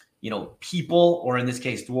people, or in this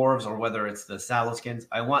case, dwarves, or whether it's the Saloskins.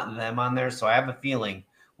 I want them on there. So I have a feeling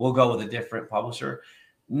we'll go with a different publisher.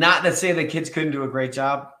 Not to say the kids couldn't do a great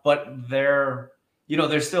job, but they're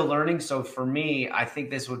still learning. So for me, I think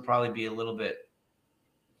this would probably be a little bit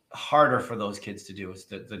harder for those kids to do. It's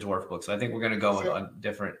the dwarf books. So I think we're going to go with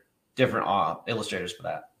different illustrators for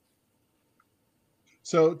that.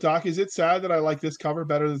 So, Doc, is it sad that I like this cover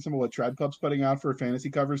better than some of what Trad Club's putting out for fantasy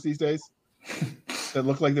covers these days? That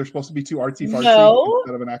look like they're supposed to be too artsy-fartsy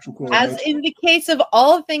instead of an actual cool image? As in the case of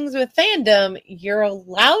all things with fandom, you're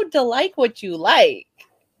allowed to like what you like.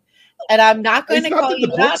 And I'm not going to call you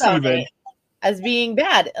out on it as being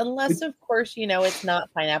bad, unless, of course, it's not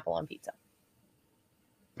pineapple on pizza.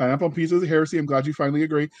 Pineapple on pizza is a heresy. I'm glad you finally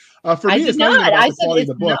agree. For me, it's not about the quality of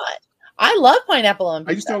the book. I love pineapple on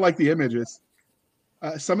pizza. I just don't like the images.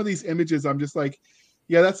 Some of these images, I'm just like,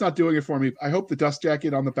 yeah, that's not doing it for me. I hope the dust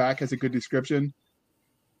jacket on the back has a good description.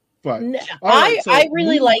 But I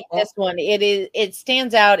really like this one. It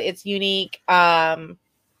stands out. It's unique.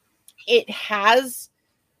 It has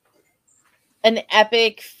an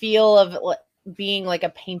epic feel of being like a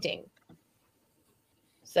painting.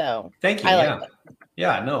 So thank you. I like it.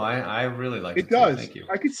 Yeah, no, I really like it. It does. Thank you.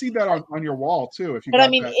 I could see that on your wall too. If you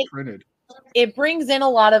printed. It brings in a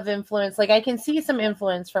lot of influence. Like I can see some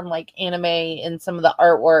influence from like anime and some of the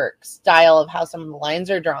artwork style of how some of the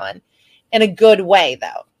lines are drawn, in a good way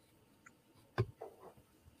though.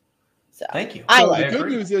 So thank you. The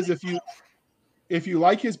good news is if you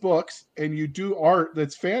like his books and you do art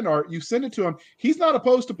that's fan art, you send it to him. He's not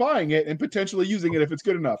opposed to buying it and potentially using it if it's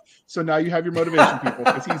good enough. So now you have your motivation, people,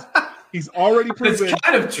 because he's already proven it's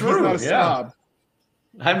kind of true. He's not a snob.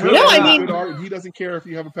 He doesn't care if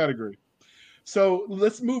you have a pedigree. So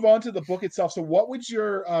let's move on to the book itself. So what would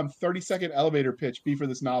your 30-second elevator pitch be for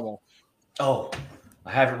this novel? Oh,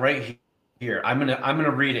 I have it right here. I'm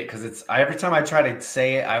gonna read it because it's every time I try to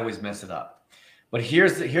say it, I always mess it up. But here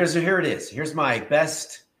it is. Here's my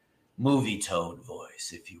best movie toad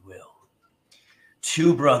voice, if you will.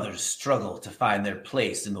 Two brothers struggle to find their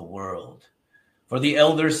place in the world. For the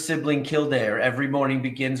elder sibling Kildare, every morning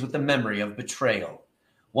begins with the memory of betrayal.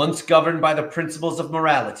 Once governed by the principles of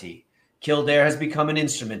morality, Kildare has become an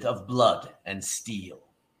instrument of blood and steel,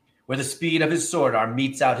 where the speed of his sword arm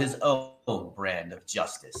meets out his own brand of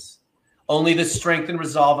justice. Only the strength and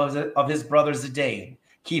resolve of his brother Zidane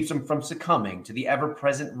keeps him from succumbing to the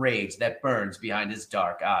ever-present rage that burns behind his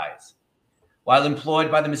dark eyes. While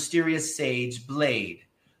employed by the mysterious sage Blade,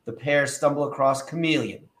 the pair stumble across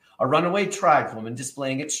Chameleon, a runaway tribeswoman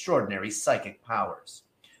displaying extraordinary psychic powers.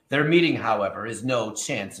 Their meeting, however, is no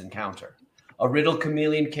chance encounter. A riddle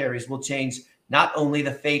Chameleon carries will change not only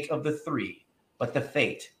the fate of the three, but the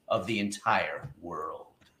fate of the entire world.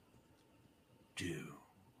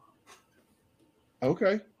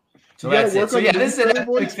 Okay. So that's it. So yeah, this is an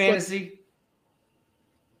epic fantasy.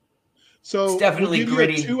 So it's definitely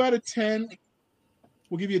gritty. 2 out of 10.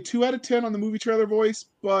 We'll give you a 2 out of 10 on the movie trailer voice,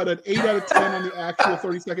 but an 8 out of 10 on the actual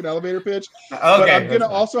 30-second elevator pitch. Okay. But I'm going to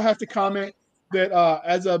also have to comment that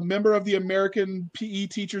as a member of the American PE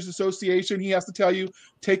Teachers Association, he has to tell you,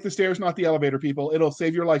 take the stairs, not the elevator, people. It'll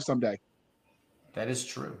save your life someday. That is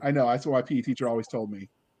true. I know. That's what my PE teacher always told me.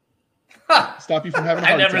 Stop you from having a I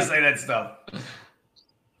heart never attack. say that stuff.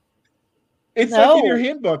 It's like in your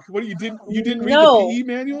handbook. What you didn't read the PE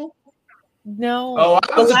manual? No. Oh,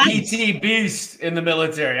 I was a PT beast in the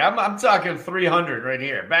military. I'm talking 300 right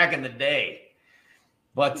here, back in the day.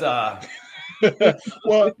 But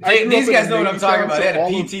well, these guys know what I'm talking about. So They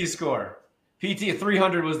had a PT score. PT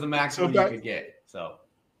 300 was the maximum you could get. So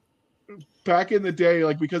back in the day,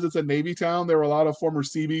 like because it's a Navy town, there were a lot of former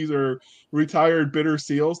Seabees or retired bitter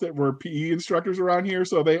SEALs that were PE instructors around here.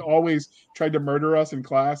 So they always tried to murder us in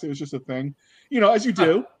class. It was just a thing, as you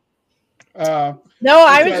do. No,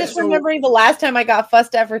 I was just remembering the last time I got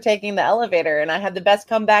fussed at for taking the elevator, and I had the best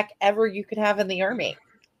comeback ever you could have in the Army.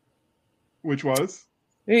 Which was?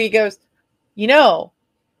 He goes,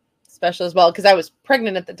 special as well, because I was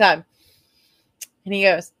pregnant at the time. And he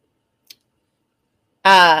goes,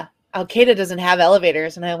 Al-Qaeda doesn't have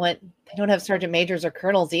elevators. And I went, they don't have sergeant majors or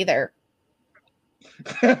colonels either.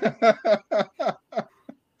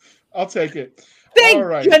 I'll take it. Thank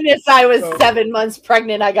goodness I was 7 months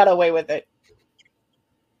pregnant. I got away with it.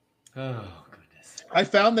 Oh, goodness. I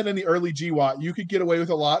found that in the early GWAT, you could get away with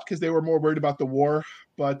a lot because they were more worried about the war.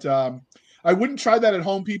 But I wouldn't try that at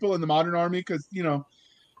home, people in the modern Army, because,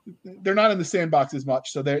 they're not in the sandbox as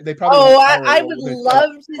much. So they probably. I would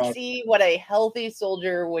love to see what a healthy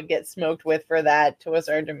soldier would get smoked with for that to a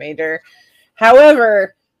sergeant major.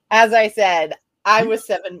 However, as I said, I was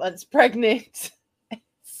 7 months pregnant.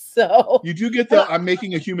 So you do get the I'm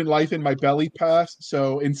making a human life in my belly pass.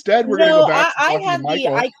 So instead, we're going to go back to talking to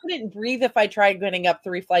Michael. I couldn't breathe if I tried going up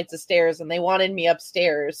 3 flights of stairs, and they wanted me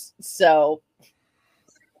upstairs. So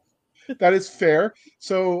that is fair.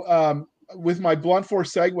 So with my blunt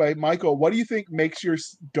force segue, Michael, what do you think makes your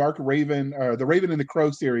Dark Raven or the Raven and the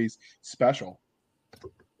Crow series special?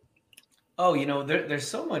 Oh, there's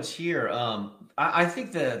so much here. I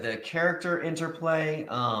think the character interplay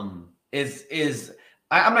is.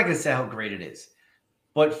 I'm not going to say how great it is,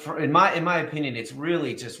 but in my opinion, it's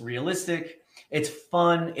really just realistic. It's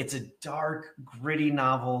fun. It's a dark, gritty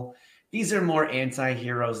novel. These are more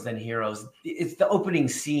anti-heroes than heroes. It's the opening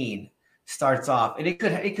scene starts off, and it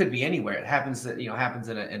could be anywhere. It happens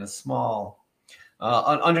in a small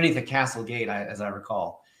underneath a castle gate, as I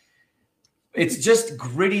recall. It's just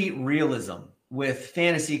gritty realism with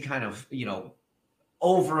fantasy kind of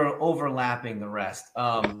overlapping the rest.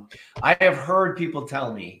 I have heard people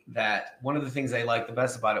tell me that one of the things they liked the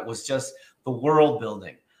best about it was just the world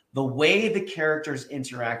building, the way the characters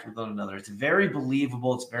interact with one another. It's very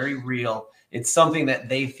believable. It's very real. It's something that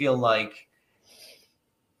they feel like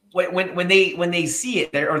when they see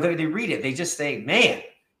it or they read it, they just say, "Man,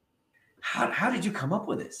 how did you come up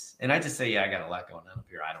with this?" And I just say, "Yeah, I got a lot going on up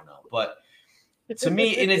here. I don't know." But to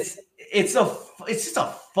me, and it's just a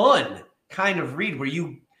fun kind of read where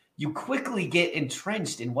you quickly get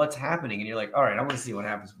entrenched in what's happening, and you're like, all right, I want to see what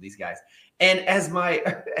happens with these guys. And as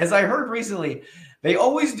I heard recently, they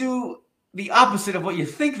always do the opposite of what you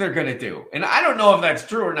think they're going to do. And I don't know if that's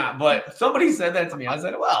true or not, but somebody said that to me. I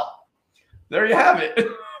said, well, there you have it.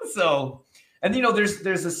 So, and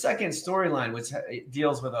there's a second storyline which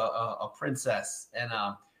deals with a princess, and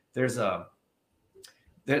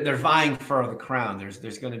they're vying for the crown.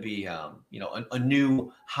 There's going to be a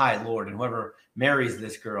new high lord, and whoever marries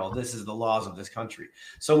this girl, this is the laws of this country.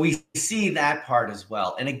 So we see that part as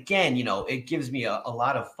well. And again, it gives me a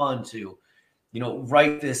lot of fun to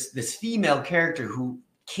write this female character who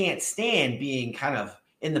can't stand being kind of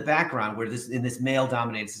in the background in this male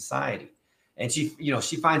dominated society, and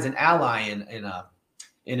she finds an ally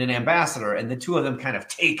in an ambassador, and the two of them kind of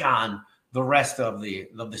take on the rest of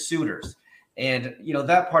the suitors. And,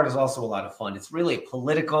 that part is also a lot of fun. It's really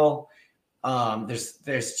political.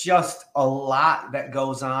 There's just a lot that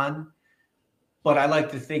goes on, but I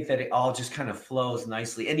like to think that it all just kind of flows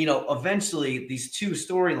nicely. And, eventually these two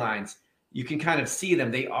storylines, you can kind of see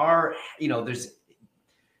them. They are, there's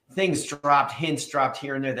things dropped, hints dropped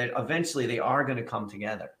here and there that eventually they are going to come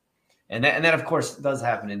together. And that of course does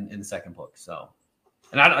happen in the second book. So,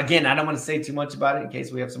 and I don't want to say too much about it in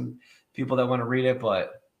case we have some people that want to read it,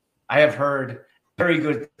 but I have heard very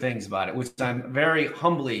good things about it, which I'm very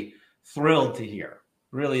humbly thrilled to hear.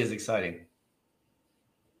 Really is exciting.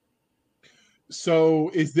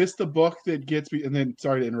 So is this the book that gets me, and then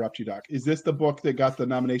sorry to interrupt you, Doc, is this the book that got the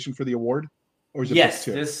nomination for the award? Or is it yes,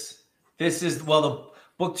 book 2? this is, well, the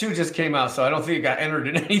book 2 just came out, so I don't think it got entered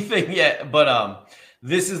in anything yet, but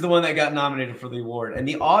this is the one that got nominated for the award. And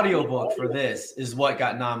the audiobook for this is what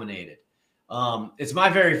got nominated. It's my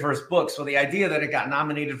very first book, so the idea that it got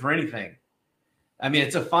nominated for anything, I mean,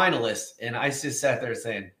 it's a finalist, and I just sat there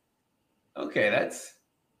saying, okay, that's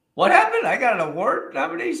what happened. I got an award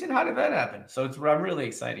nomination. How did that happen? So I'm really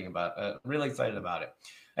excited about it.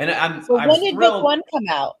 And I'm when did thrilled. book one come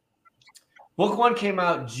out? Book one came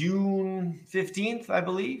out June 15th, I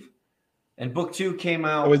believe. And book two came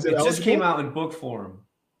out. Oh, it just came out in book form.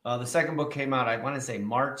 The second book came out, I want to say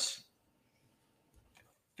March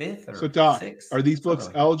 5th or 6th. So, Doc, are these books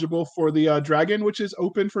eligible for the Dragon, which is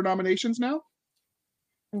open for nominations now?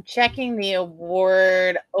 I'm checking the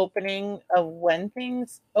award opening of when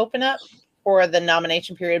things open up for the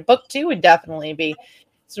nomination period. Book two would definitely be.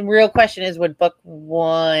 So the real question is, would book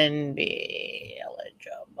one be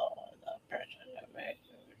eligible?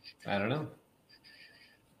 I don't know.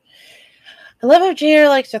 I love how JR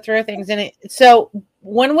likes to throw things in it. So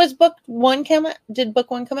when was book one come out? Did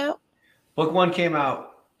book one come out? Book one came out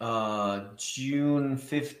June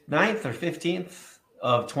 9th or 15th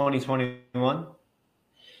of 2021.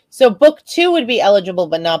 So book two would be eligible,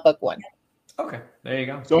 but not book one. Okay, there you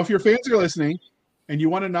go. So if your fans are listening and you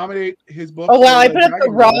want to nominate his book, oh wow, I put up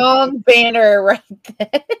the wrong banner right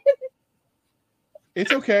there.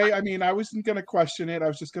 It's okay. I mean, I wasn't going to question it. I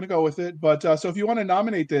was just going to go with it. But so if you want to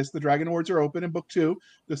nominate this, the Dragon Awards are open, and book two,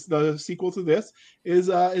 the sequel to this, is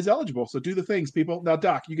eligible. So do the things, people. Now,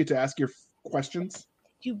 Doc, you get to ask your questions.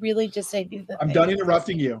 You really just say do the I'm things. done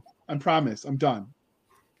interrupting you. I promise. I'm done.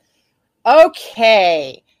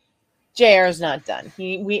 Okay. JR's not done.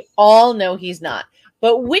 We all know he's not.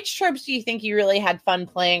 But which tropes do you think you really had fun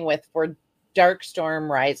playing with for Darkstorm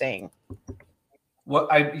Rising?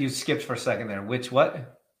 You skipped for a second there.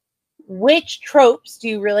 What? Which tropes do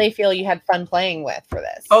you really feel you had fun playing with for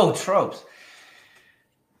this? Oh, tropes.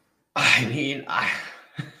 I mean, I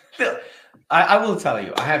will tell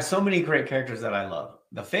you, I have so many great characters that I love.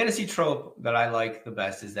 The fantasy trope that I like the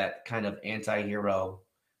best is that kind of anti-hero,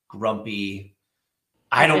 grumpy,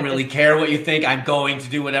 I don't really care what you think. I'm going to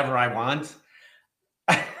do whatever I want.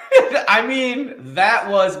 I mean, that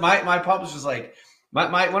was my publisher's like,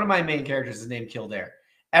 one of my main characters is named Kildare.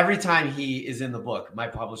 Every time he is in the book, my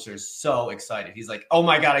publisher is so excited. He's like, oh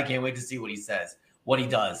my God, I can't wait to see what he says, what he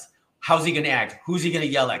does. How's he going to act? Who's he going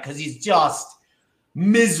to yell at? Because he's just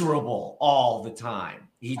miserable all the time.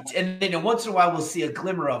 And then once in a while, we'll see a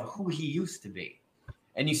glimmer of who he used to be.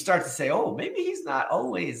 And you start to say, oh, maybe he's not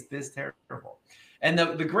always this terrible. And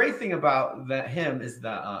the great thing about him is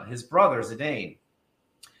that his brother, Zidane,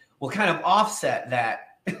 will kind of offset that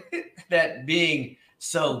that being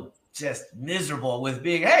so just miserable with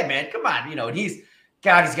being, hey, man, come on. You know, and he's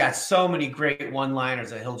got so many great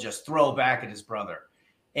one-liners that he'll just throw back at his brother.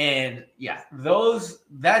 And, yeah,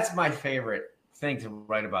 that's my favorite thing to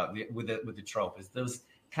write about with the trope is those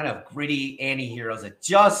kind of gritty anti-heroes that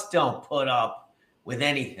just don't put up with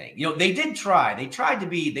anything. You know, they did try. They tried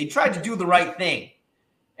to do the right thing.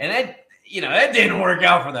 And that didn't work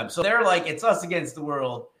out for them. So they're like, it's us against the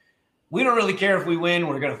world. We don't really care if we win.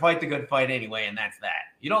 We're going to fight the good fight anyway, and that's that.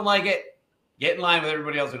 You don't like it? Get in line with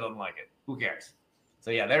everybody else who doesn't like it. Who cares?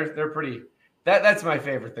 So yeah, they're pretty. That's my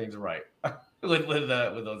favorite thing to write with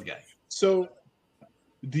those guys. So,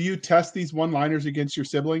 do you test these one-liners against your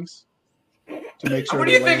siblings to make sure? Where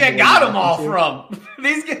do you think I got them all from?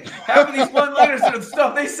 Half of these one-liners are the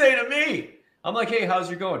stuff they say to me. I'm like, hey,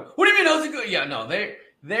 how's it going? What do you mean, how's it going? Yeah, no,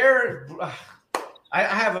 they're. I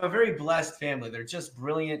have a very blessed family. They're just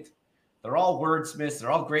brilliant. They're all wordsmiths.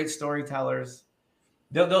 They're all great storytellers.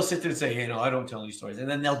 They'll sit there and say, hey, no, I don't tell you stories. And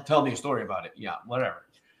then they'll tell me a story about it. Yeah, whatever.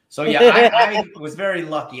 So, yeah, I was very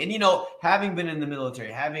lucky. And, having been in the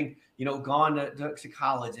military, having, gone to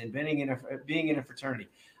college and being in a fraternity,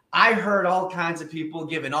 I heard all kinds of people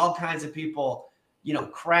giving all kinds of people,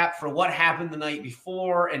 crap for what happened the night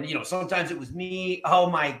before. And, sometimes it was me. Oh,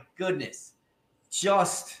 my goodness.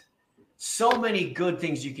 Just so many good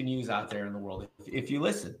things you can use out there in the world if you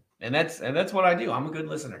listen. And that's what I do. I'm a good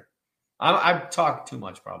listener. I talk too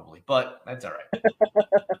much probably, but that's all right.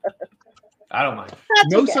 I don't mind.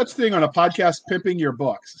 No such thing on a podcast pimping your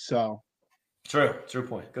books. So true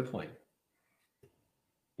point. Good point.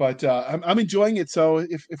 But I'm enjoying it. So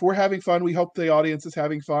if we're having fun, we hope the audience is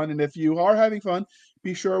having fun. And if you are having fun,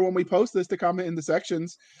 be sure when we post this to comment in the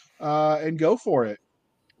sections and go for it.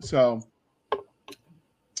 So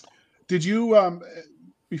did you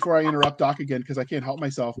before I interrupt Doc again, because I can't help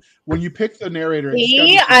myself, when you picked the narrator,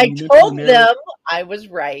 I told them I was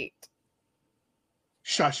right.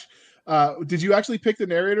 Shush. Did you actually pick the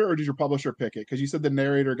narrator, or did your publisher pick it? Because you said the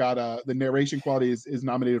narrator got the narration quality is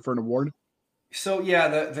nominated for an award. So yeah,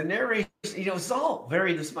 the narration, it's all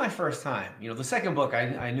this is my first time. The second book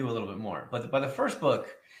I knew a little bit more, but by the first book,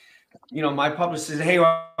 my publisher says, hey,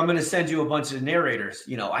 I'm going to send you a bunch of narrators.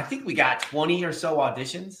 I think we got 20 or so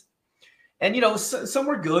auditions. And, some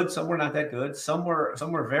were good, some were not that good. Some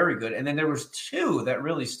were very good. And then there was 2 that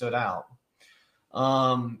really stood out.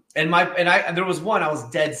 And there was one, I was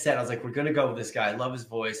dead set. I was like, we're going to go with this guy. I love his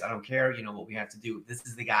voice. I don't care, what we have to do. This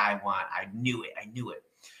is the guy I want. I knew it.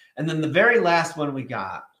 And then the very last one we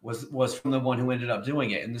got was from the one who ended up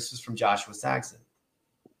doing it. And this was from Joshua Saxon.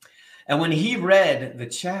 And when he read the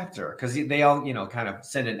chapter, because they all, kind of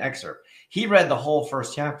send an excerpt, he read the whole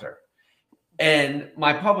first chapter. And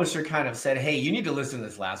my publisher kind of said, hey, you need to listen to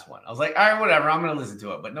this last one. I was like, all right, whatever. I'm going to listen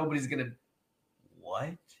to it. But nobody's going to.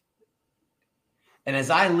 What? And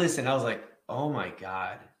as I listened, I was like, oh, my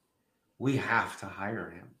God, we have to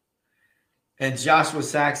hire him. And Joshua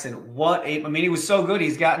Saxon, he was so good.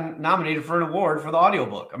 He's gotten nominated for an award for the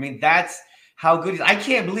audiobook. I mean, that's how good he is. I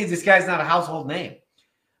can't believe this guy's not a household name.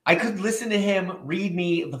 I could listen to him read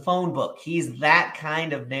me the phone book. He's that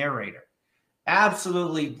kind of narrator.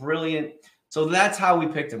 Absolutely brilliant. So that's how we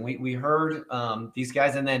picked him. We heard these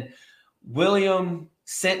guys. And then William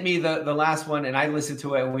sent me the last one, and I listened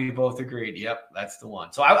to it, and we both agreed, yep, that's the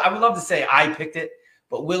one. So I would love to say I picked it,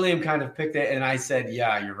 but William kind of picked it, and I said,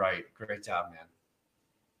 yeah, you're right. Great job, man.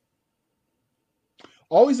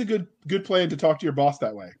 Always a good plan to talk to your boss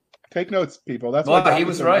that way. Take notes, people. That's why he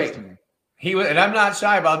was right. He was, and I'm not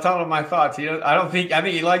shy about telling him my thoughts. I think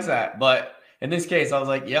he likes that. But in this case, I was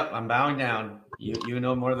like, yep, I'm bowing down. You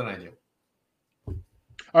know more than I do.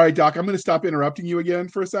 All right, Doc, I'm going to stop interrupting you again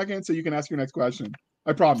for a second so you can ask your next question.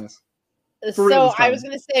 I promise. So I was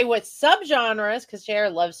going to say what subgenres, because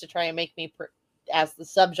Jared loves to try and make me ask the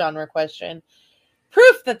subgenre question.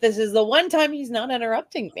 Proof that this is the one time he's not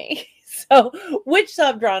interrupting me. So which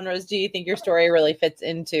subgenres do you think your story really fits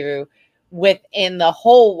into within the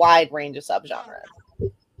whole wide range of subgenres?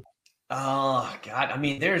 Oh, God. I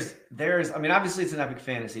mean, obviously it's an epic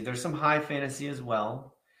fantasy. There's some high fantasy as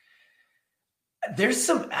well. There's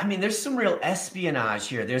some real espionage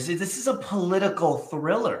here. This is a political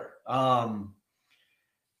thriller. I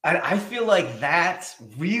feel like that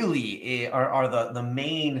really are the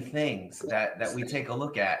main things that we take a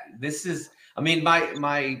look at. This is,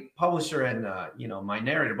 my publisher and my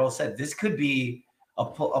narrator both said this could be a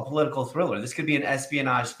political thriller. This could be an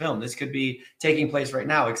espionage film. This could be taking place right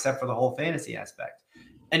now, except for the whole fantasy aspect.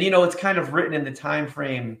 And it's kind of written in the time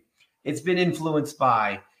frame. It's been influenced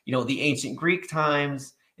by the ancient Greek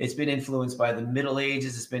times. It's been influenced by the Middle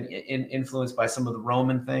Ages. It's been influenced by some of the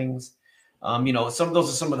Roman things. Those are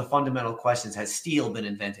some of the fundamental questions. Has steel been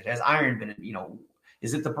invented? Has iron been,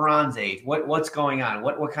 is it the Bronze Age? What's going on?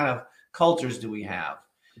 What kind of cultures do we have?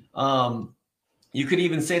 You could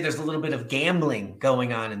even say there's a little bit of gambling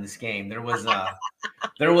going on in this game.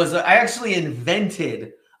 I actually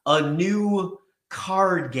invented a new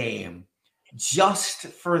card game just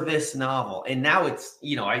for this novel. And now it's,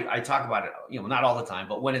 I talk about it, not all the time,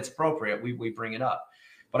 but when it's appropriate, we bring it up.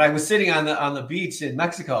 But I was sitting on the beach in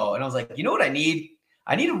Mexico, and I was like, you know what I need?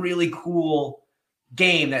 I need a really cool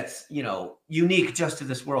game that's, unique just to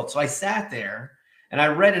this world. So I sat there and I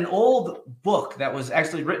read an old book that was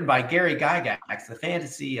actually written by Gary Gygax, the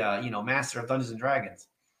fantasy, master of Dungeons and Dragons.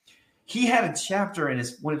 He had a chapter in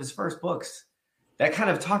one of his first books that kind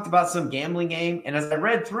of talked about some gambling game. And as I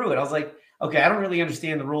read through it, I was like, okay, I don't really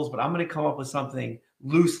understand the rules, but I'm going to come up with something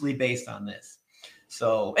loosely based on this.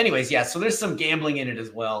 So anyways, yeah, so there's some gambling in it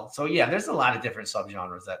as well. So yeah, there's a lot of different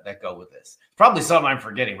subgenres that go with this. Probably some I'm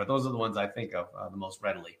forgetting, but those are the ones I think of the most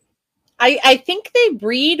readily. I think they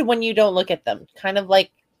breed when you don't look at them. Kind of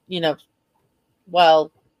like,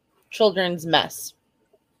 children's mess.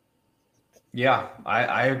 Yeah,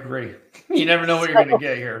 I agree. You never know what you're going to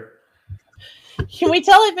get here. Can we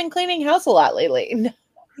tell I've been cleaning house a lot lately?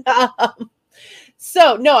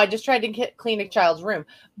 So, no, I just tried to clean a child's room.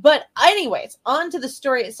 But anyways, on to the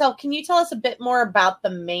story itself. Can you tell us a bit more about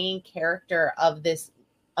the main character of this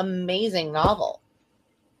amazing novel?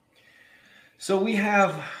 So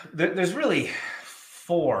there's really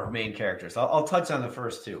 4 main characters. I'll touch on the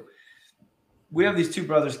first 2. We have these 2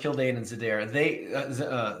 brothers, Kildare and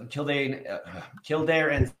Zidane. Kildare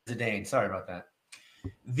and Zidane. Sorry about that.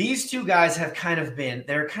 These 2 guys they're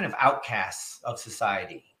kind of outcasts of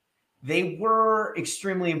society. They were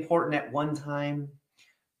extremely important at one time,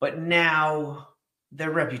 but now their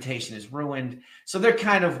reputation is ruined. So they're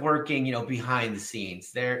kind of working, behind the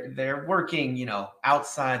scenes. They're working,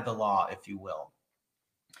 outside the law, if you will.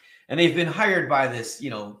 And they've been hired by this,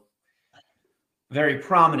 very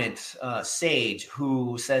prominent sage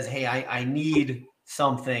who says, hey, I need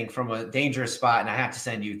something from a dangerous spot and I have to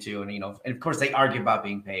send you to. And, and of course they argue about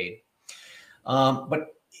being paid. But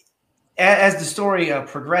as the story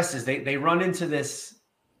progresses, they run into this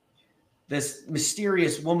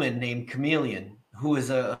mysterious woman named Chameleon, who is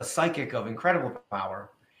a psychic of incredible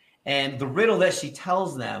power. And the riddle that she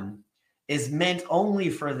tells them is meant only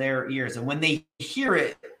for their ears. And when they hear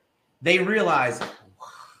it, they realize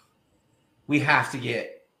we have to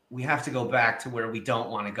go back to where we don't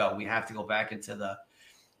want to go. We have to go back into the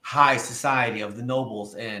high society of the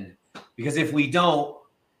nobles. And because if we don't,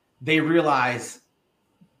 they realize,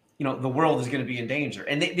 the world is going to be in danger.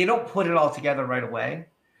 And they don't put it all together right away.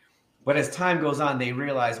 But as time goes on, they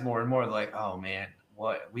realize more and more, like, oh man,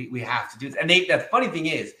 what we have to do this. And the funny thing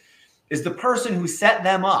is the person who set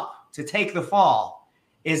them up to take the fall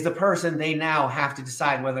is the person they now have to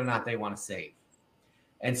decide whether or not they want to save.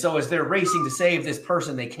 And so as they're racing to save this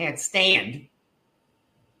person they can't stand,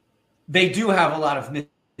 they do have a lot of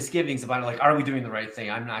misgivings about it. Like, are we doing the right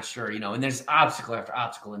thing? I'm not sure, and there's obstacle after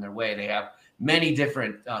obstacle in their way. They have many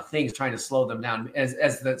different things trying to slow them down.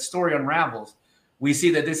 As the story unravels, we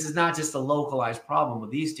see that this is not just a localized problem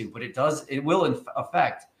with these two, but it will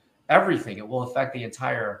affect everything. It will affect the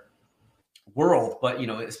entire world. But,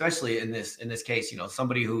 especially in this case,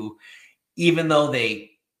 somebody who, even though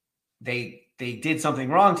they did something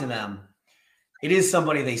wrong to them, it is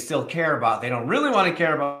somebody they still care about. They don't really want to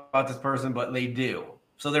care about this person, but they do.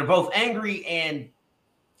 So they're both angry and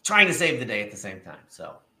trying to save the day at the same time.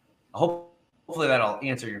 So hopefully that'll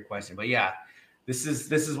answer your question. But yeah, this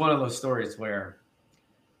is one of those stories where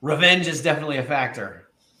revenge is definitely a factor,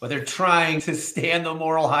 but they're trying to stand the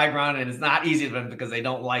moral high ground, and it's not easy for them because they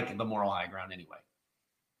don't like the moral high ground anyway.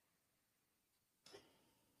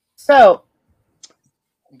 So,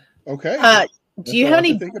 okay. Do you have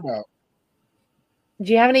any think about?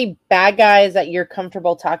 Do you have any bad guys that you're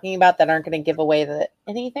comfortable talking about that aren't going to give away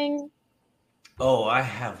anything? Oh, I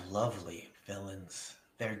have lovely villains.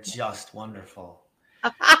 They're just wonderful.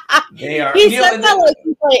 They are. He said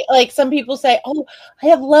that like some people say, "Oh, I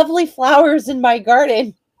have lovely flowers in my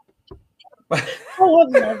garden." Oh,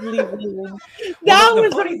 lovely villain. That was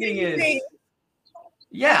the funny thing is,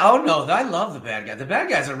 yeah. Oh no, I love the bad guys. The bad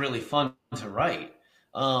guys are really fun to write.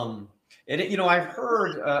 I've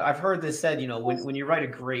heard this said. When you write a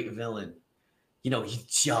great villain,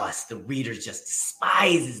 the reader just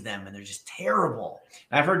despises them and they're just terrible.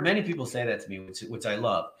 And I've heard many people say that to me, which I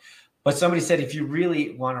love. But somebody said, if you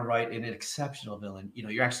really want to write an exceptional villain,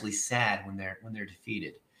 you're actually sad when they're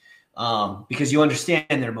defeated, because you understand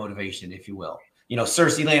their motivation, if you will.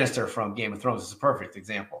 Cersei Lannister from Game of Thrones is a perfect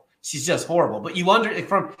example. She's just horrible, but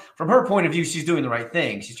from her point of view, she's doing the right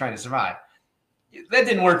thing. She's trying to survive. That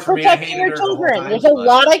didn't work for me. I hated her the whole time. There's a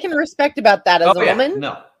lot I can respect about that as a woman.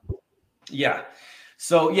 No, yeah.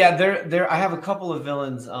 So yeah, there. I have a couple of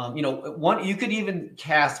villains. One you could even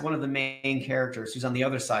cast one of the main characters who's on the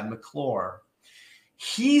other side, McClure.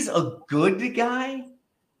 He's a good guy,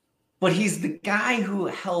 but he's the guy who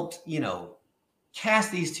helped,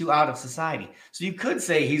 cast these two out of society. So you could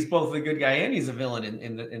say he's both a good guy and he's a villain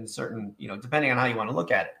in certain, depending on how you want to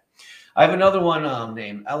look at it. I have another one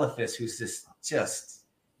named Elephas, who's this just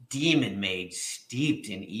demon mage steeped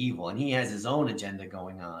in evil, and he has his own agenda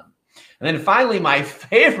going on. And then finally, my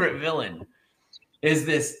favorite villain is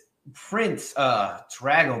this Prince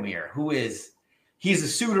Dragomir, he's a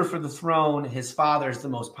suitor for the throne. His father's the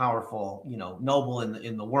most powerful, noble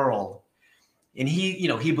in the world. And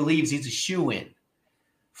he believes he's a shoo-in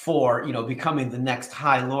for, becoming the next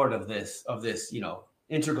high lord of this,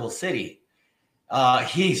 integral city.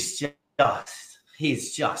 He's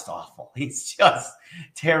just awful. He's just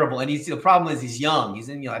terrible. And the problem is he's young. He's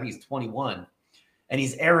I think he's 21. And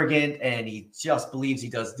he's arrogant, and he just believes he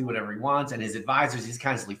does do whatever he wants. And his advisors, he's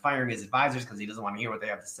constantly firing his advisors because he doesn't want to hear what they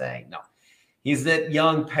have to say. No, he's that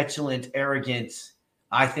young, petulant, arrogant,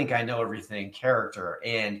 I think I know everything character.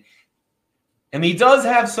 And he does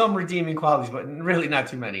have some redeeming qualities, but really not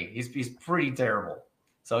too many. He's pretty terrible.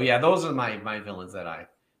 So yeah, those are my villains that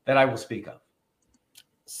I will speak of.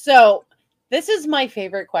 So this is my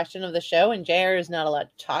favorite question of the show, and JR is not allowed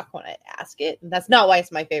to talk when I ask it. And that's not why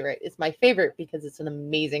it's my favorite. It's my favorite because it's an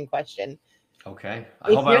amazing question. Okay.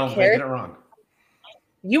 I hope I don't get it wrong.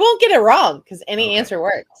 You won't get it wrong because any answer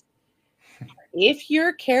works. If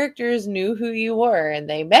your characters knew who you were and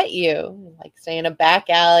they met you, like say in a back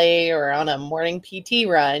alley or on a morning PT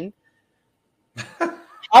run,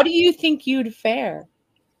 how do you think you'd fare?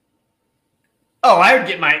 Oh, I would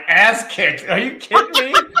get my ass kicked. Are you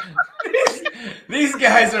kidding me? These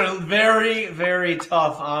guys are very, very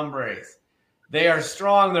tough hombres. They are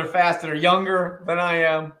strong. They're fast. They're younger than I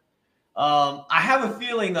am. I have a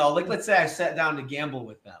feeling, though, like let's say I sat down to gamble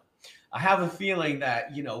with them. I have a feeling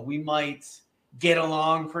that, we might get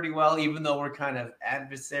along pretty well, even though we're kind of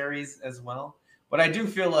adversaries as well. But I do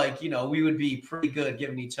feel like, we would be pretty good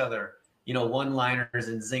giving each other, one-liners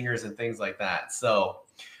and zingers and things like that. So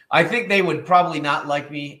I think they would probably not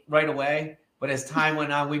like me right away, but as time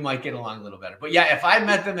went on, we might get along a little better. But yeah, if I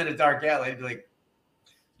met them in a dark alley, I'd be like,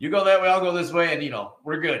 you go that way, I'll go this way, and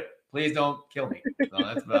we're good. Please don't kill me. So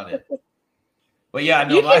that's about it. But yeah,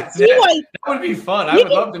 no, that would be fun. I would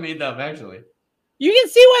love to meet them, actually. You can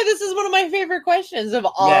see why this is one of my favorite questions of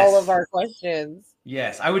all of our questions.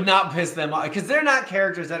 Yes, I would not piss them off because they're not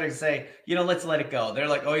characters that are say, let's let it go. They're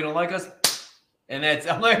like, oh, you don't like us? And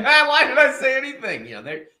I'm like, why did I say anything?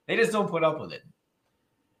 They just don't put up with it.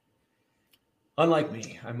 Unlike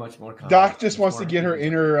me, I'm much more confident. Doc just wants to get her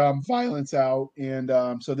inner violence out, and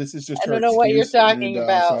so this is just. I don't know what you're talking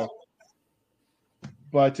about.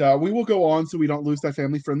 But we will go on so we don't lose that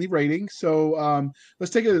family-friendly rating. So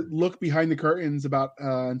let's take a look behind the curtains about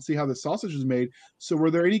and see how the sausage was made. So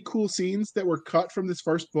were there any cool scenes that were cut from this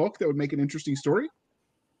first book that would make an interesting story?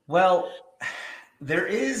 Well, there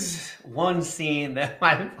is one scene that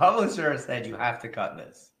my publisher said you have to cut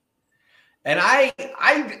this. And I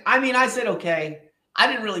said, okay. I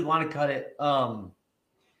didn't really want to cut it.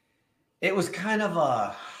 It was kind of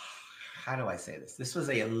a, how do I say this? This was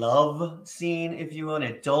a love scene, if you will, an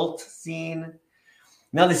adult scene.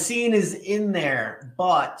 Now the scene is in there,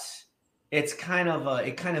 but it's kind of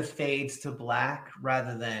it kind of fades to black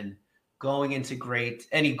rather than going into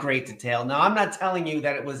any great detail. Now I'm not telling you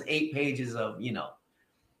that it was 8 pages of,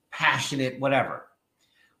 passionate whatever.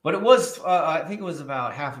 But it was, I think it was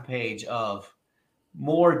about half a page of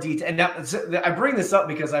more detail. And now, I bring this up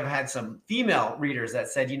because I've had some female readers that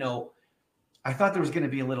said, I thought there was going to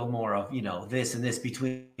be a little more of, this and this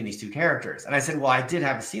between these two characters. And I said, well, I did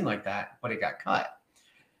have a scene like that, but it got cut.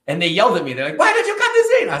 And they yelled at me. They're like, why did you cut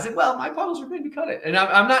this scene? I said, well, my publisher made me cut it. And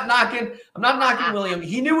I'm not knocking William.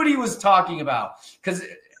 He knew what he was talking about because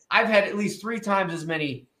I've had at least 3 times as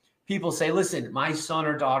many people say, listen, my son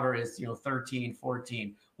or daughter is, 13,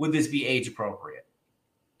 14. Would this be age appropriate?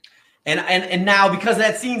 And now because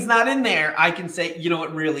that scene's not in there, I can say,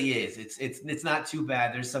 it really is. It's not too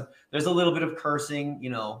bad. There's a little bit of cursing,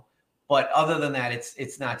 but other than that,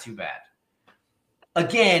 it's not too bad.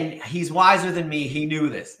 Again, he's wiser than me. He knew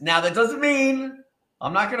this. Now that doesn't mean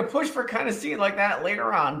I'm not going to push for kind of scene like that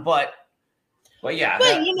later on, but yeah.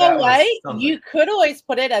 But you know what? You could always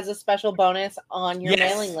put it as a special bonus on your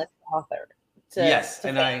mailing list author. Yes,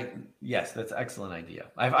 that's an excellent idea.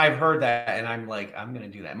 I've heard that, and I'm like, I'm going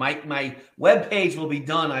to do that. My webpage will be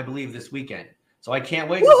done, I believe, this weekend. So I can't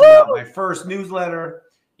wait to send out my first newsletter.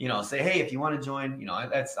 Say, hey, if you want to join,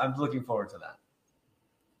 I'm looking forward to that.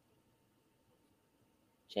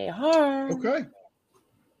 JR. Okay.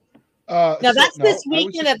 Now that's this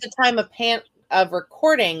weekend at the time of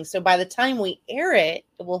recording. So by the time we air it,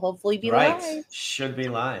 it will hopefully be live. Should be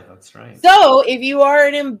live. That's right. So if you are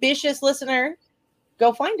an ambitious listener,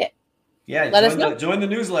 go find it. Yeah. Let us know. Join the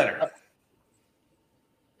newsletter.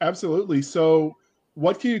 Absolutely. So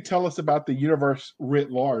what can you tell us about the universe writ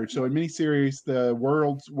large? So in miniseries, the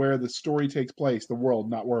worlds where the story takes place, the world,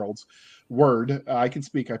 not worlds, word, I can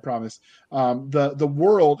speak, I promise. The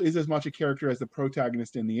world is as much a character as the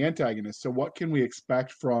protagonist and the antagonist. So what can we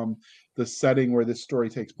expect from the setting where this story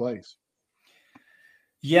takes place?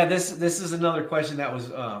 Yeah, this is another question that was,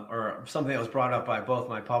 or something that was brought up by both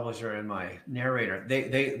my publisher and my narrator.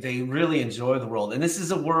 They really enjoy the world. And this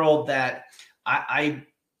is a world that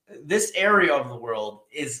this area of the world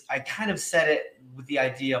is, I kind of set it with the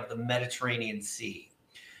idea of the Mediterranean Sea.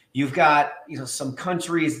 You've got, some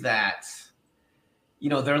countries that,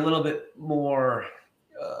 they're a little bit more,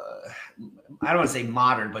 I don't want to say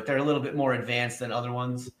modern, but they're a little bit more advanced than other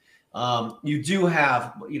ones. You do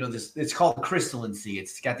have, this, it's called the Crystalline Sea.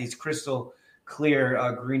 It's got these crystal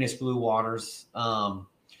clear, greenish blue waters.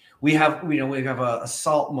 We have a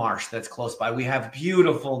salt marsh that's close by. We have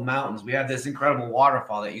beautiful mountains. We have this incredible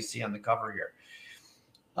waterfall that you see on the cover here.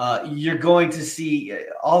 You're going to see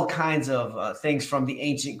all kinds of things from the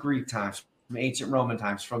ancient Greek times, from ancient Roman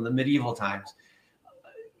times, from the medieval times.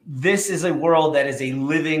 This is a world that is a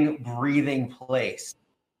living, breathing place.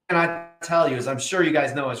 And I tell you, as I'm sure you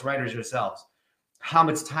guys know as writers yourselves, how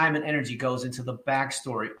much time and energy goes into the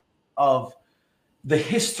backstory of the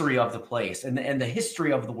history of the place and the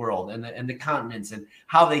history of the world and the continents and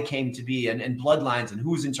how they came to be and bloodlines and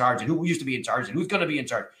who's in charge and who used to be in charge and who's going to be in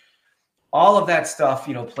charge. All of that stuff,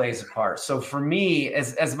 plays a part. So for me,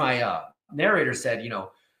 as my narrator said,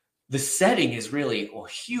 the setting is really a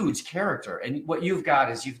huge character. And what you've got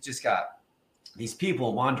is you've just got these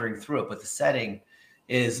people wandering through it, but the setting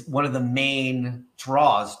is one of the main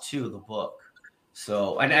draws to the book.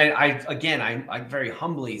 So, and I very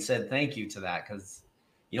humbly said thank you to that because,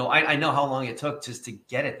 I know how long it took just to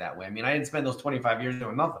get it that way. I mean, I didn't spend those 25 years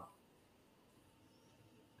doing nothing.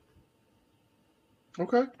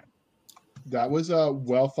 Okay. That was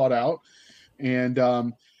well thought out. And,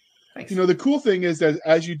 Thanks. the cool thing is that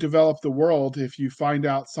as you develop the world, if you find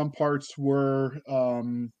out some parts were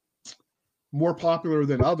more popular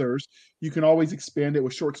than others, you can always expand it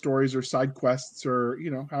with short stories or side quests or,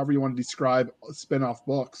 however you want to describe spin-off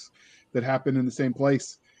books that happen in the same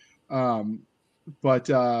place. So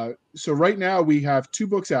right now we have 2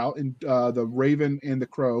 books out in the Raven and the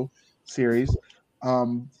Crow series.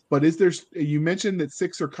 But you mentioned that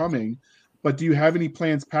 6 are coming, but do you have any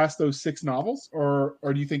plans past those 6 novels, or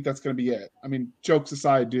do you think that's going to be it? I mean, jokes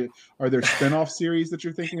aside, are there spin-off series that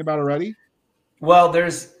you're thinking about already? Well,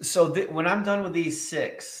 when I'm done with these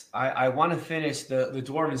 6, I want to finish the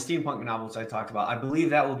Dwarven Steampunk novels I talked about. I believe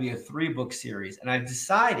that will be a 3-book series. And I've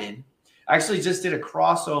decided, I actually just did a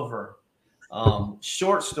crossover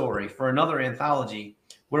short story for another anthology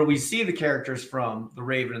where we see the characters from The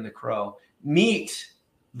Raven and the Crow meet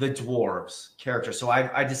the dwarves characters. So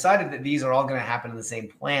I decided that these are all going to happen on the same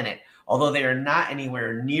planet, although they are not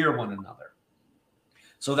anywhere near one another.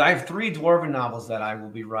 So I have 3 Dwarven novels that I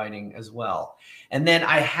will be writing as well. And then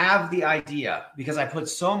I have the idea, because I put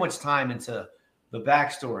so much time into the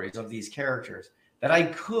backstories of these characters, that I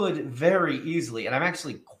could very easily, and I'm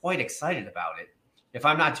actually quite excited about it, if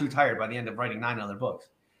I'm not too tired by the end of writing 9 other books,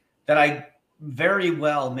 that I very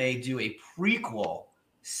well may do a prequel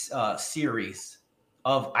series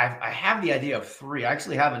of, I have the idea of 3. I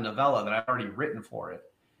actually have a novella that I've already written for it.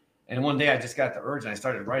 And one day I just got the urge and I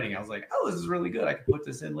started writing. I was like, oh, this is really good. I can put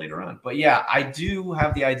this in later on. But yeah, I do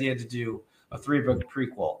have the idea to do a 3-book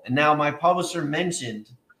prequel. And now my publisher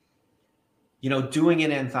mentioned, doing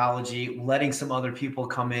an anthology, letting some other people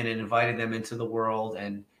come in and invited them into the world.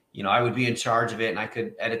 And, I would be in charge of it and I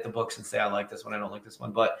could edit the books and say, I like this one, I don't like this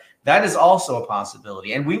one. But that is also a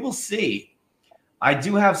possibility. And we will see. I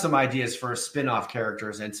do have some ideas for spin-off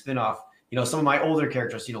characters and spin-off, some of my older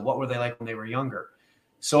characters, what were they like when they were younger?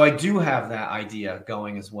 So I do have that idea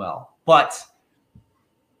going as well. But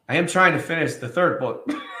I am trying to finish the 3rd book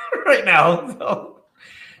right now. So,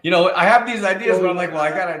 I have these ideas, but I'm like, well,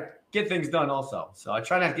 I got to get things done also. So I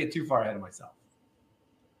try not to get too far ahead of myself.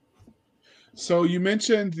 So you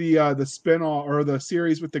mentioned the spin-off or the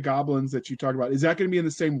series with the goblins that you talked about. Is that going to be in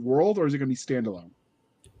the same world or is it going to be standalone?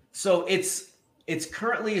 So it's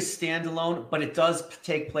currently a standalone, but it does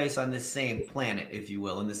take place on the same planet, if you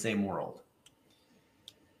will, in the same world.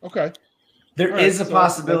 Okay. There is a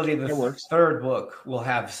possibility the 3rd book will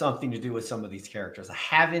have something to do with some of these characters. I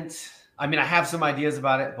have some ideas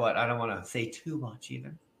about it, but I don't want to say too much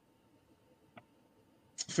either.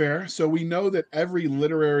 Fair. So we know that every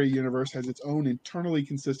literary universe has its own internally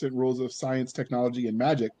consistent rules of science, technology, and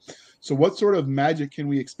magic. So what sort of magic can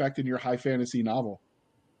we expect in your high fantasy novel?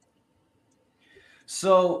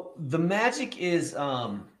 So the magic is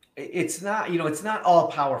it's not all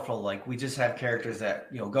powerful. Like we just have characters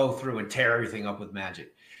that, go through and tear everything up with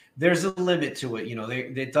magic. There's a limit to it.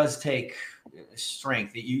 It does take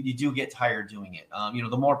strength. You do get tired doing it.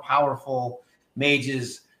 The more powerful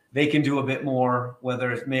mages, they can do a bit more,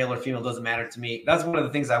 whether it's male or female, doesn't matter to me. That's one of the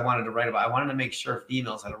things I wanted to write about. I wanted to make sure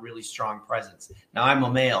females had a really strong presence. Now I'm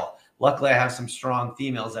a male. Luckily, I have some strong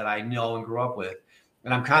females that I know and grew up with.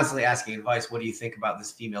 And I'm constantly asking advice. What do you think about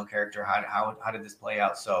this female character? How did this play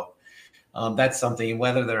out? So that's something,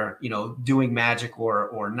 whether they're, doing magic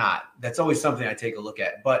or not, that's always something I take a look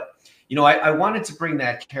at. But, I wanted to bring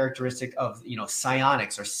that characteristic of,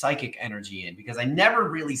 psionics or psychic energy in, because I never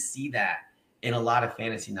really see that in a lot of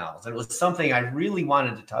fantasy novels. It was something I really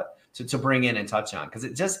wanted to bring in and touch on, because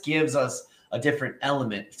it just gives us a different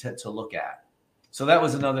element to look at. So that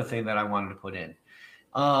was another thing that I wanted to put in.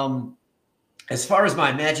 As far as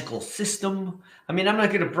my magical system, I'm not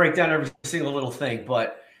going to break down every single little thing,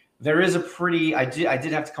 but there is I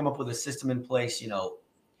did have to come up with a system in place.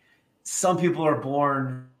 Some people are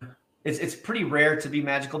born, it's pretty rare to be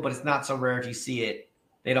magical, but it's not so rare if you see it.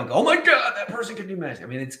 They don't go, oh my God, that person can do magic.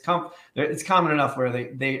 It's common enough where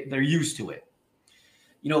they're used to it.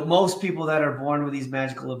 Most people that are born with these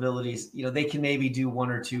magical abilities, they can maybe do 1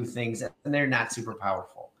 or 2 things and they're not super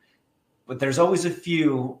powerful. But there's always a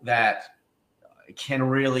few that can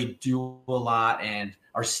really do a lot and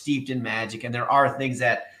are steeped in magic. And there are things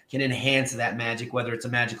that can enhance that magic, whether it's a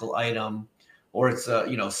magical item or it's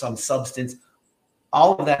some substance.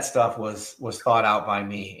 All of that stuff was thought out by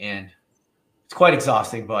me, and it's quite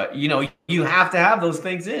exhausting, but you have to have those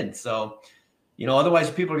things in. So, otherwise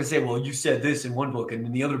people are going to say, well, you said this in one book and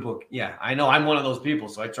in the other book. Yeah, I know I'm one of those people,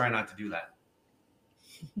 so I try not to do that.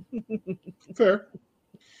 Fair.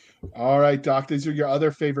 All right, Doc. These are your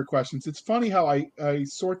other favorite questions. It's funny how I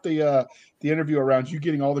sort the interview around you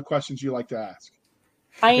getting all the questions you like to ask.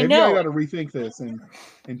 Maybe I got to rethink this and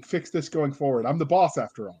fix this going forward. I'm the boss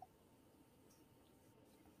after all.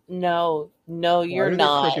 No, you're Why are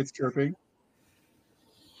not. there crickets chirping?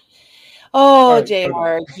 Oh, right,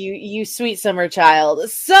 JR, you sweet summer child.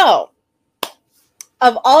 So,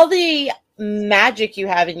 of all the magic you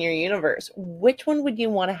have in your universe, which one would you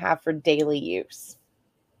want to have for daily use?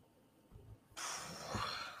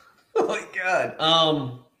 Oh my God.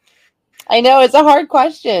 I know it's a hard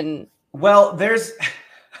question. Well, there's,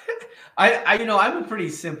 I'm a pretty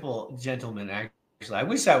simple gentleman, actually. I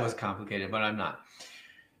wish I was complicated, but I'm not.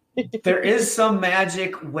 There is some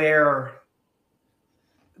magic where,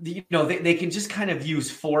 they can just kind of use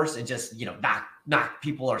force and just, knock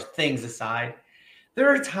people or things aside. There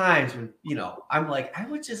are times when, I'm like, I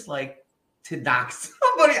would just like to knock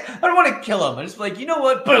somebody. I don't want to kill them. I just like, you know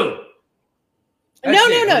what? Boom. That's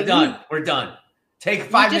No. We're done. We're done. Take a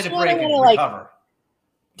 5-minute break and recover.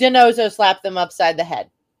 Denozo slap them upside the head.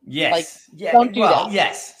 Yes. Don't do that.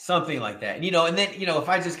 Yes. Something like that. And then, if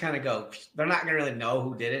I just kind of go, they're not going to really know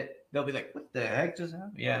who did it. They'll be like, what the heck just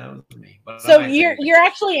happened? Yeah, that was me. But so you're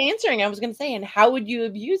actually answering. I was going to say, and how would you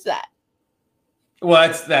abuse that?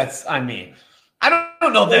 Well, that's, I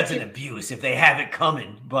don't know if that's an abuse if they have it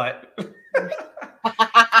coming, but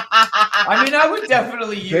I would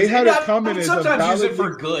definitely use they it. Had it coming as sometimes use it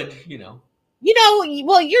for good,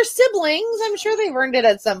 well, your siblings, I'm sure they've earned it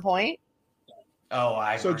at some point.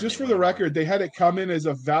 Oh, so just for the record, they had it come in as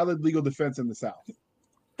a valid legal defense in the South.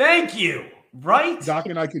 Thank you. Right? Doc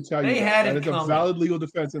and I can tell you that is a valid legal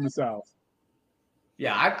defense in the South.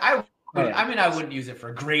 Yeah, I wouldn't use it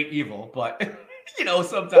for great evil, but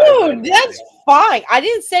sometimes. Dude, that's fine. I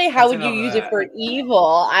didn't say how would you use it for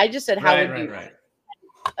evil. I just said how would you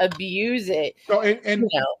abuse it. So and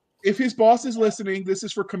if his boss is listening, this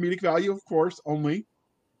is for comedic value, of course, only.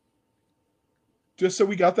 Just so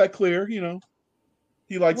we got that clear, he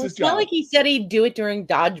likes his job. It's not like he said he'd do it during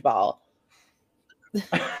dodgeball.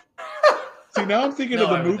 See, now I'm thinking of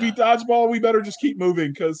the movie Dodgeball. We better just keep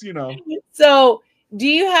moving because, So do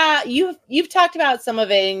you have, you've talked about some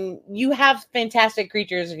of it, and you have fantastic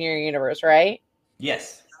creatures in your universe, right?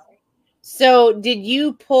 Yes. So did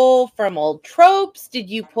you pull from old tropes? Did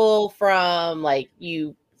you pull from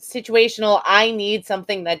situational, I need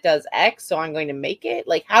something that does X, so I'm going to make it?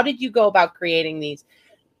 Like, how did you go about creating these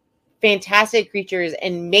fantastic creatures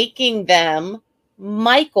and making them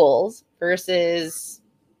Michaels versus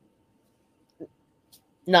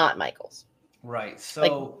not Michaels? Right.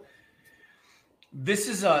 So this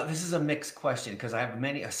is a mixed question because I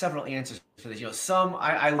have several answers for this. Some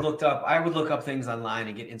I would look up things online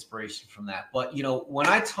and get inspiration from that. But when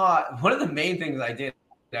I taught, one of the main things I did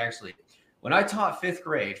actually, when I taught 5th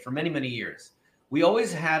grade for many, many years, we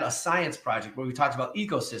always had a science project where we talked about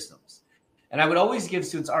ecosystems. And I would always give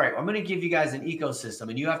students, all right, I'm going to give you guys an ecosystem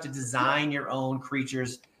and you have to design your own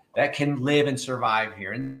creatures that can live and survive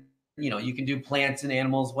here. And, you can do plants and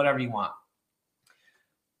animals, whatever you want.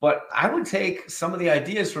 But I would take some of the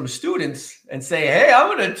ideas from students and say, hey,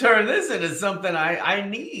 I'm going to turn this into something I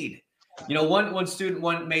need. One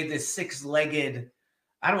student made this 6-legged,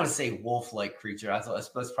 I don't want to say wolf-like creature. I thought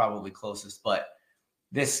that's probably closest, but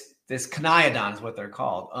this Caniodon is what they're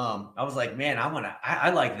called. I was like, man, I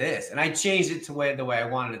like this. And I changed it to the way I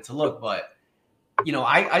wanted it to look. But,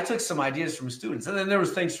 I took some ideas from students. And then there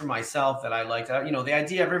was things from myself that I liked. The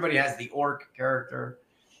idea everybody has the orc character.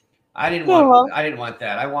 I didn't want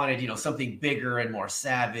that. I wanted, something bigger and more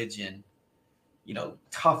savage and,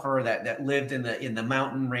 tougher that lived in the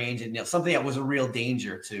mountain range and something that was a real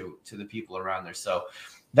danger to the people around there. So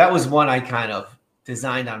that was one I kind of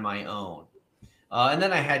designed on my own. And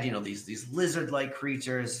then I had, these lizard-like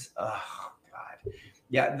creatures. Oh God.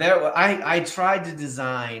 Yeah. I tried to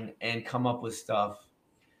design and come up with stuff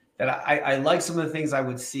that I like some of the things I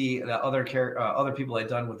would see that other people had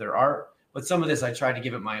done with their art. But some of this, I tried to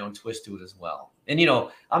give it my own twist to it as well. And, I'm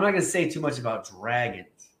not going to say too much about dragons,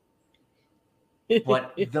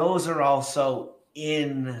 but those are also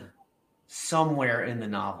in somewhere in the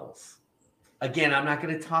novels. Again, I'm not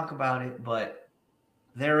going to talk about it, but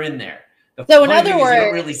they're in there. So in other words, you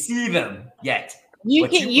don't really see them yet. You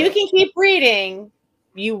can keep reading.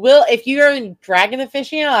 You will, if you're in Dragon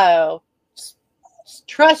Aficionado,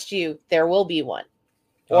 trust you, there will be one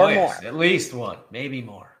or more. At least one, maybe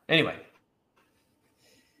more. Anyway.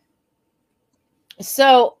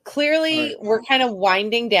 So clearly we're kind of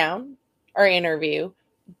winding down our interview,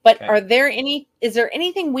 but is there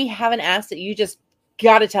anything we haven't asked that you just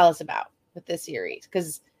got to tell us about with this series?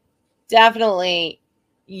 Because definitely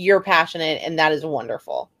you're passionate, and that is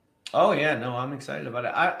wonderful. Oh yeah, no, I'm excited about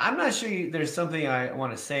it. I'm not sure there's something I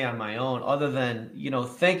want to say on my own other than,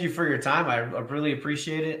 thank you for your time. I really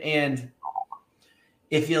appreciate it. And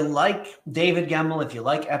if you like David Gemmell, if you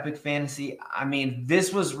like epic fantasy, I mean,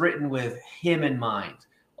 this was written with him in mind.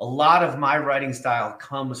 A lot of my writing style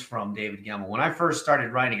comes from David Gemmell. When I first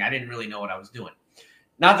started writing, I didn't really know what I was doing.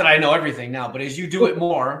 Not that I know everything now, but as you do it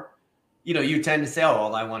more, you tend to say, oh,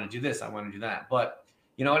 well, I want to do this, I want to do that. But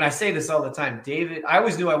and I say this all the time, I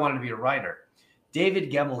always knew I wanted to be a writer.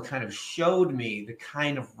 David Gemmell kind of showed me the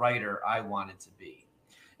kind of writer I wanted to be.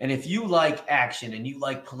 And if you like action and you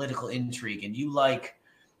like political intrigue and you like,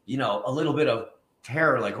 a little bit of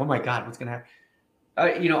terror, like, oh my God, what's going to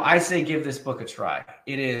happen? I say give this book a try.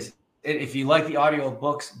 If you like the audio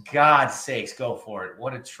books, God's sakes, go for it.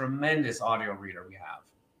 What a tremendous audio reader we have.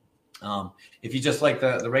 If you just like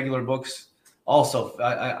the regular books, also,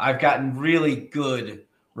 I've gotten really good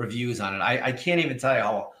reviews on it. I can't even tell you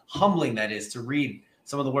how humbling that is to read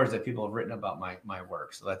some of the words that people have written about my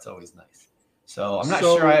work. So that's always nice. So I'm not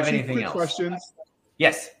sure I have anything else. Questions.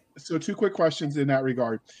 Yes. So 2 quick questions in that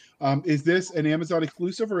regard. Is this an Amazon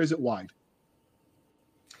exclusive or is it wide?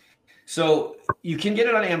 So you can get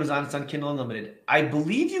it on Amazon. It's on Kindle Unlimited. I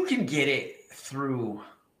believe you can get it through,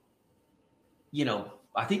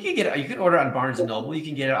 I think you can order it on Barnes & Noble. You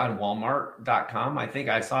can get it on Walmart.com. I think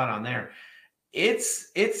I saw it on there.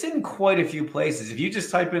 It's in quite a few places. If you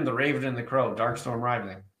just type in The Raven and the Crow, Darkstorm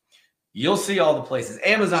Rising, you'll see all the places.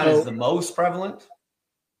 Amazon is the most prevalent.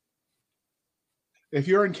 If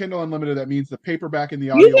you're in Kindle Unlimited, that means the paperback and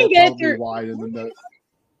the audio are probably wide, and then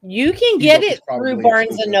you can get it through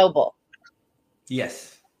Barnes & Noble.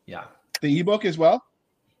 Yes. Yeah. The ebook as well?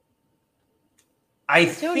 I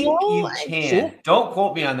think you can. Don't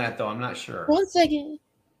quote me on that, though. I'm not sure. 1 second.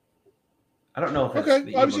 I don't know if it's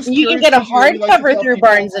okay. I was just you can get a hardcover through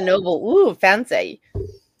Barnes & Noble. Ooh, fancy.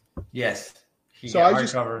 Yes. So I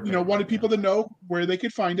just, wanted people to know where they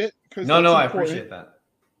could find it. No, I appreciate that.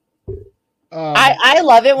 I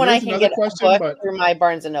love it when I can get a book through my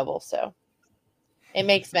Barnes & Noble. So it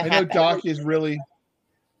makes me happy. I know Doc is really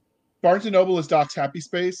Barnes & Noble is Doc's happy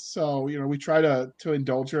space. So we try to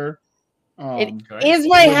indulge her. It is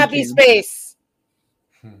my happy space.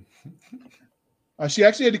 She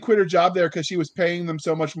actually had to quit her job there because she was paying them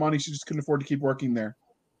so much money she just couldn't afford to keep working there.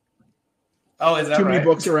 Oh, is that too many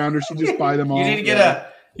books around her? She'd just buy them all. You didn't get a.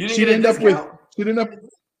 She'd end up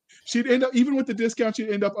even with the discount, she'd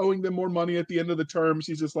end up owing them more money at the end of the term.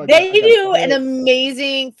 She's just like, they do an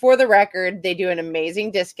amazing. For the record, they do an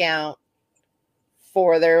amazing discount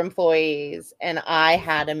for their employees, and I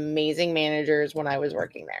had amazing managers when I was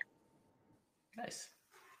working there. Nice.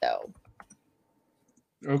 So.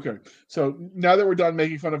 Okay, so now that we're done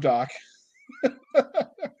making fun of Doc,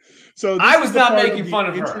 so I was not making fun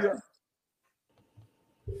of her.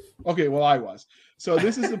 Okay, well, I was. So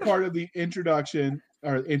this is the part of the introduction.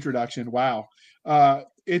 Wow,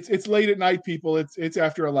 it's late at night, people. It's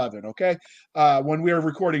after 11. Okay, when we are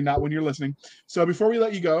recording, not when you're listening. So before we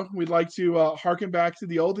let you go, we'd like to harken back to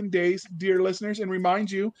the olden days, dear listeners, and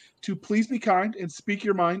remind you to please be kind and speak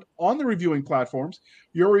your mind on the reviewing platforms.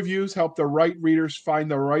 Your reviews help the right readers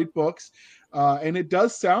find the right books. And it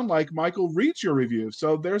does sound like Michael reads your reviews.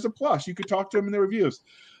 So there's a plus. You could talk to him in the reviews.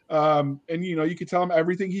 And, you could tell him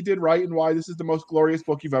everything he did right and why this is the most glorious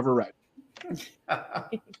book you've ever read.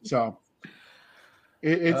 So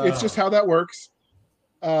it's just how that works.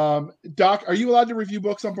 Doc, are you allowed to review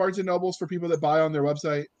books on Barnes & Nobles for people that buy on their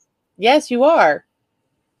website? Yes, you are.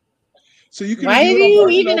 So you can. Why do you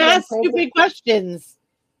even ask stupid questions?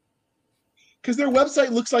 Because their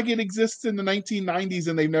website looks like it exists in the 1990s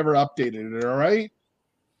and they've never updated it. All right.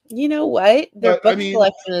 You know what? Their book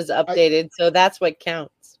collection is updated, so that's what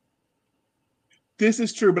counts. This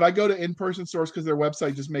is true, but I go to in-person stores because their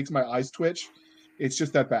website just makes my eyes twitch. It's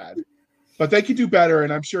just that bad. But they could do better,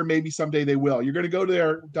 and I'm sure maybe someday they will. You're going to go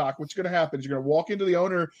there, Doc. What's going to happen is you're going to walk into the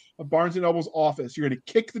owner of Barnes & Noble's office. You're going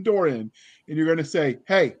to kick the door in, and you're going to say,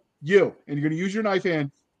 hey, you, and you're going to use your knife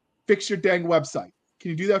hand, fix your dang website.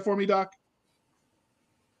 Can you do that for me, Doc?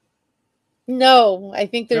 No, I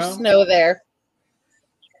think there's snow there.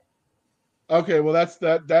 Okay, well,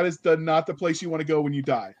 that is not the place you want to go when you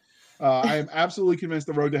die. I am absolutely convinced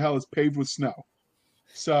the road to hell is paved with snow.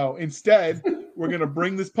 So instead, we're going to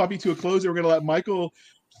bring this puppy to a close. We're going to let Michael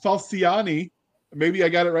Falciani, maybe I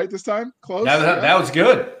got it right this time, close. That was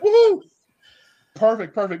good. Woo-hoo!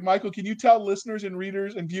 Perfect. Michael, can you tell listeners and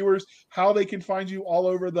readers and viewers how they can find you all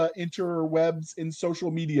over the interwebs and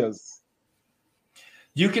social medias?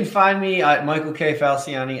 You can find me at Michael K.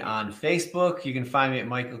 Falciani on Facebook. You can find me at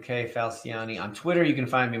Michael K. Falciani on Twitter. You can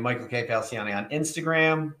find me Michael K. Falciani on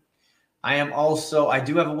Instagram. I do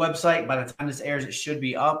have a website. By the time this airs, it should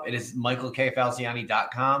be up. It is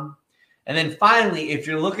michaelkfalciani.com. And then finally, if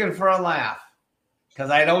you're looking for a laugh,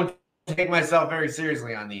 because I don't take myself very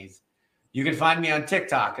seriously on these, you can find me on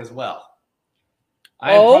TikTok as well.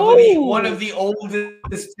 I am probably one of the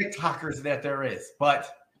oldest TikTokers that there is,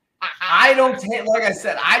 but I don't take, like I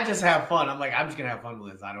said, I just have fun. I'm just going to have fun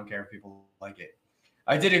with this. I don't care if people like it.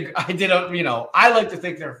 I like to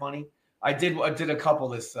think they're funny. I did a couple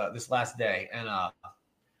this last day, and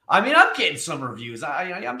I'm getting some reviews.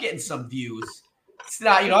 I'm getting some views. It's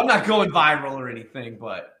not, I'm not going viral or anything,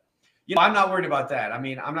 but I'm not worried about that.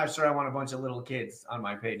 I'm not sure I want a bunch of little kids on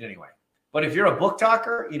my page anyway. But if you're a book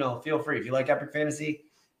talker, feel free. If you like epic fantasy,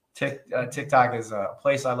 TikTok is a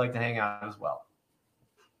place I like to hang out as well.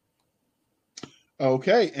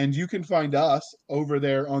 Okay, and you can find us over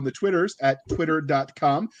there on the Twitters at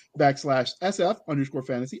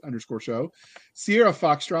twitter.com/SF_fantasy_show, Sierra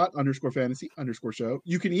Foxtrot _fantasy_show.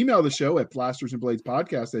 You can email the show at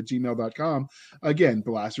blastersandbladespodcast@gmail.com. Again,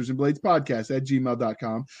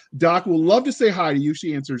 blastersandbladespodcast@gmail.com. Doc will love to say hi to you.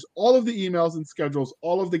 She answers all of the emails and schedules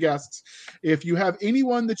all of the guests. If you have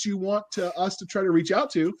anyone that you want us to try to reach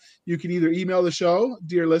out to, you can either email the show,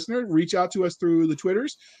 dear listener, reach out to us through the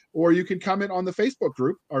Twitters, or you can comment on the Facebook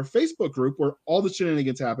group. Our Facebook group, where all the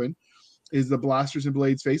shenanigans happen, is the Blasters and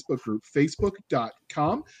Blades Facebook group,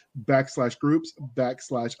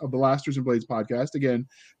 facebook.com/groups/a Blasters and Blades podcast. Again,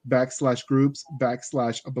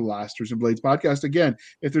 /groups/a Blasters and Blades podcast. Again,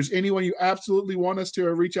 if there's anyone you absolutely want us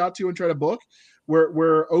to reach out to and try to book,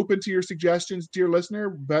 we're open to your suggestions, dear listener,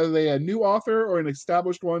 whether they a new author or an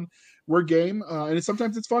established one, we're game. And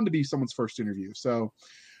sometimes it's fun to be someone's first interview. So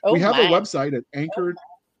we have a website at Anchor.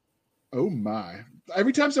 Oh my.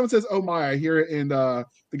 Every time someone says, oh my, I hear it in the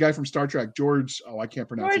guy from Star Trek, George. Oh, I can't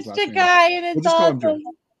pronounce his last name. And it's awesome.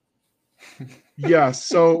 Yeah,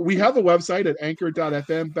 so we have a website at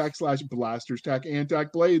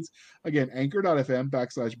anchor.fm/blasters-and-blades. Again,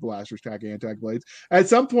 anchor.fm/blasters-and-blades. At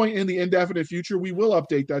some point in the indefinite future, we will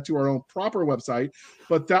update that to our own proper website,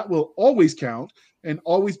 but that will always count and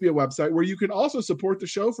always be a website where you can also support the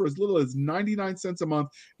show for as little as 99 cents a month.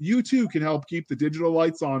 You too can help keep the digital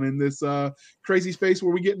lights on in this crazy space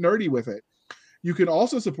where we get nerdy with it. You can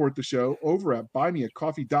also support the show over at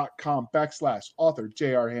buymeacoffee.com/author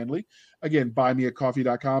J.R. Handley. Again,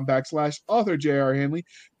 buymeacoffee.com/author J.R. Handley.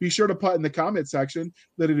 Be sure to put in the comment section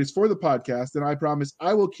that it is for the podcast, and I promise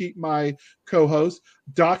I will keep my co-hosts,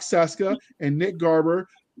 Doc Seska and Nick Garber,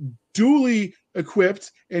 duly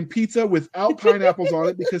equipped and pizza without pineapples on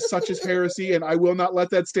it, because such is heresy, and I will not let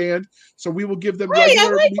that stand. So we will give them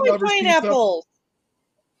regular meat lovers pineapples. Pizza.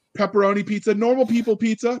 Pepperoni pizza, normal people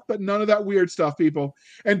pizza, but none of that weird stuff, people.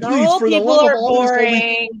 And please, for the love of all that is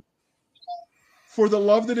holy, for the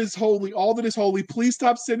love that is holy, all that is holy, please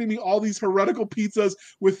stop sending me all these heretical pizzas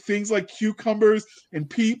with things like cucumbers and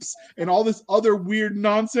peeps and all this other weird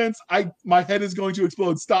nonsense. My head is going to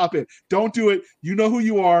explode. Stop it. Don't do it. You know who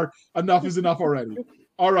you are. Enough is enough already.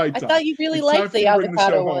 All right. I thought you really liked the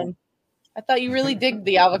avocado one. I thought you really dig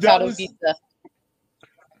the avocado pizza.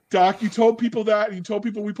 Doc, you told people that, and you told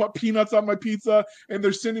people we put peanuts on my pizza, and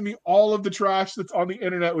they're sending me all of the trash that's on the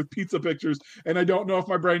internet with pizza pictures, and I don't know if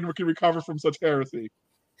my brain can recover from such heresy.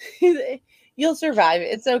 You'll survive.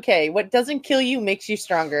 It's okay. What doesn't kill you makes you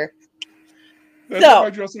stronger. That's what my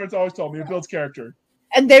drill sergeants always told me. It builds character.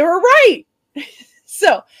 And they were right.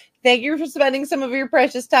 So, thank you for spending some of your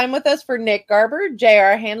precious time with us. For Nick Garber,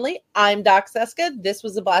 J.R. Handley, I'm Doc Seska. This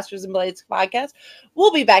was the Blasters and Blades podcast.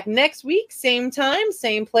 We'll be back next week, same time,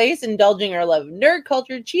 same place, indulging our love of nerd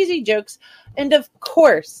culture, cheesy jokes, and of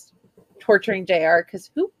course, torturing J.R., because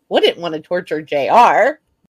who wouldn't want to torture J.R.?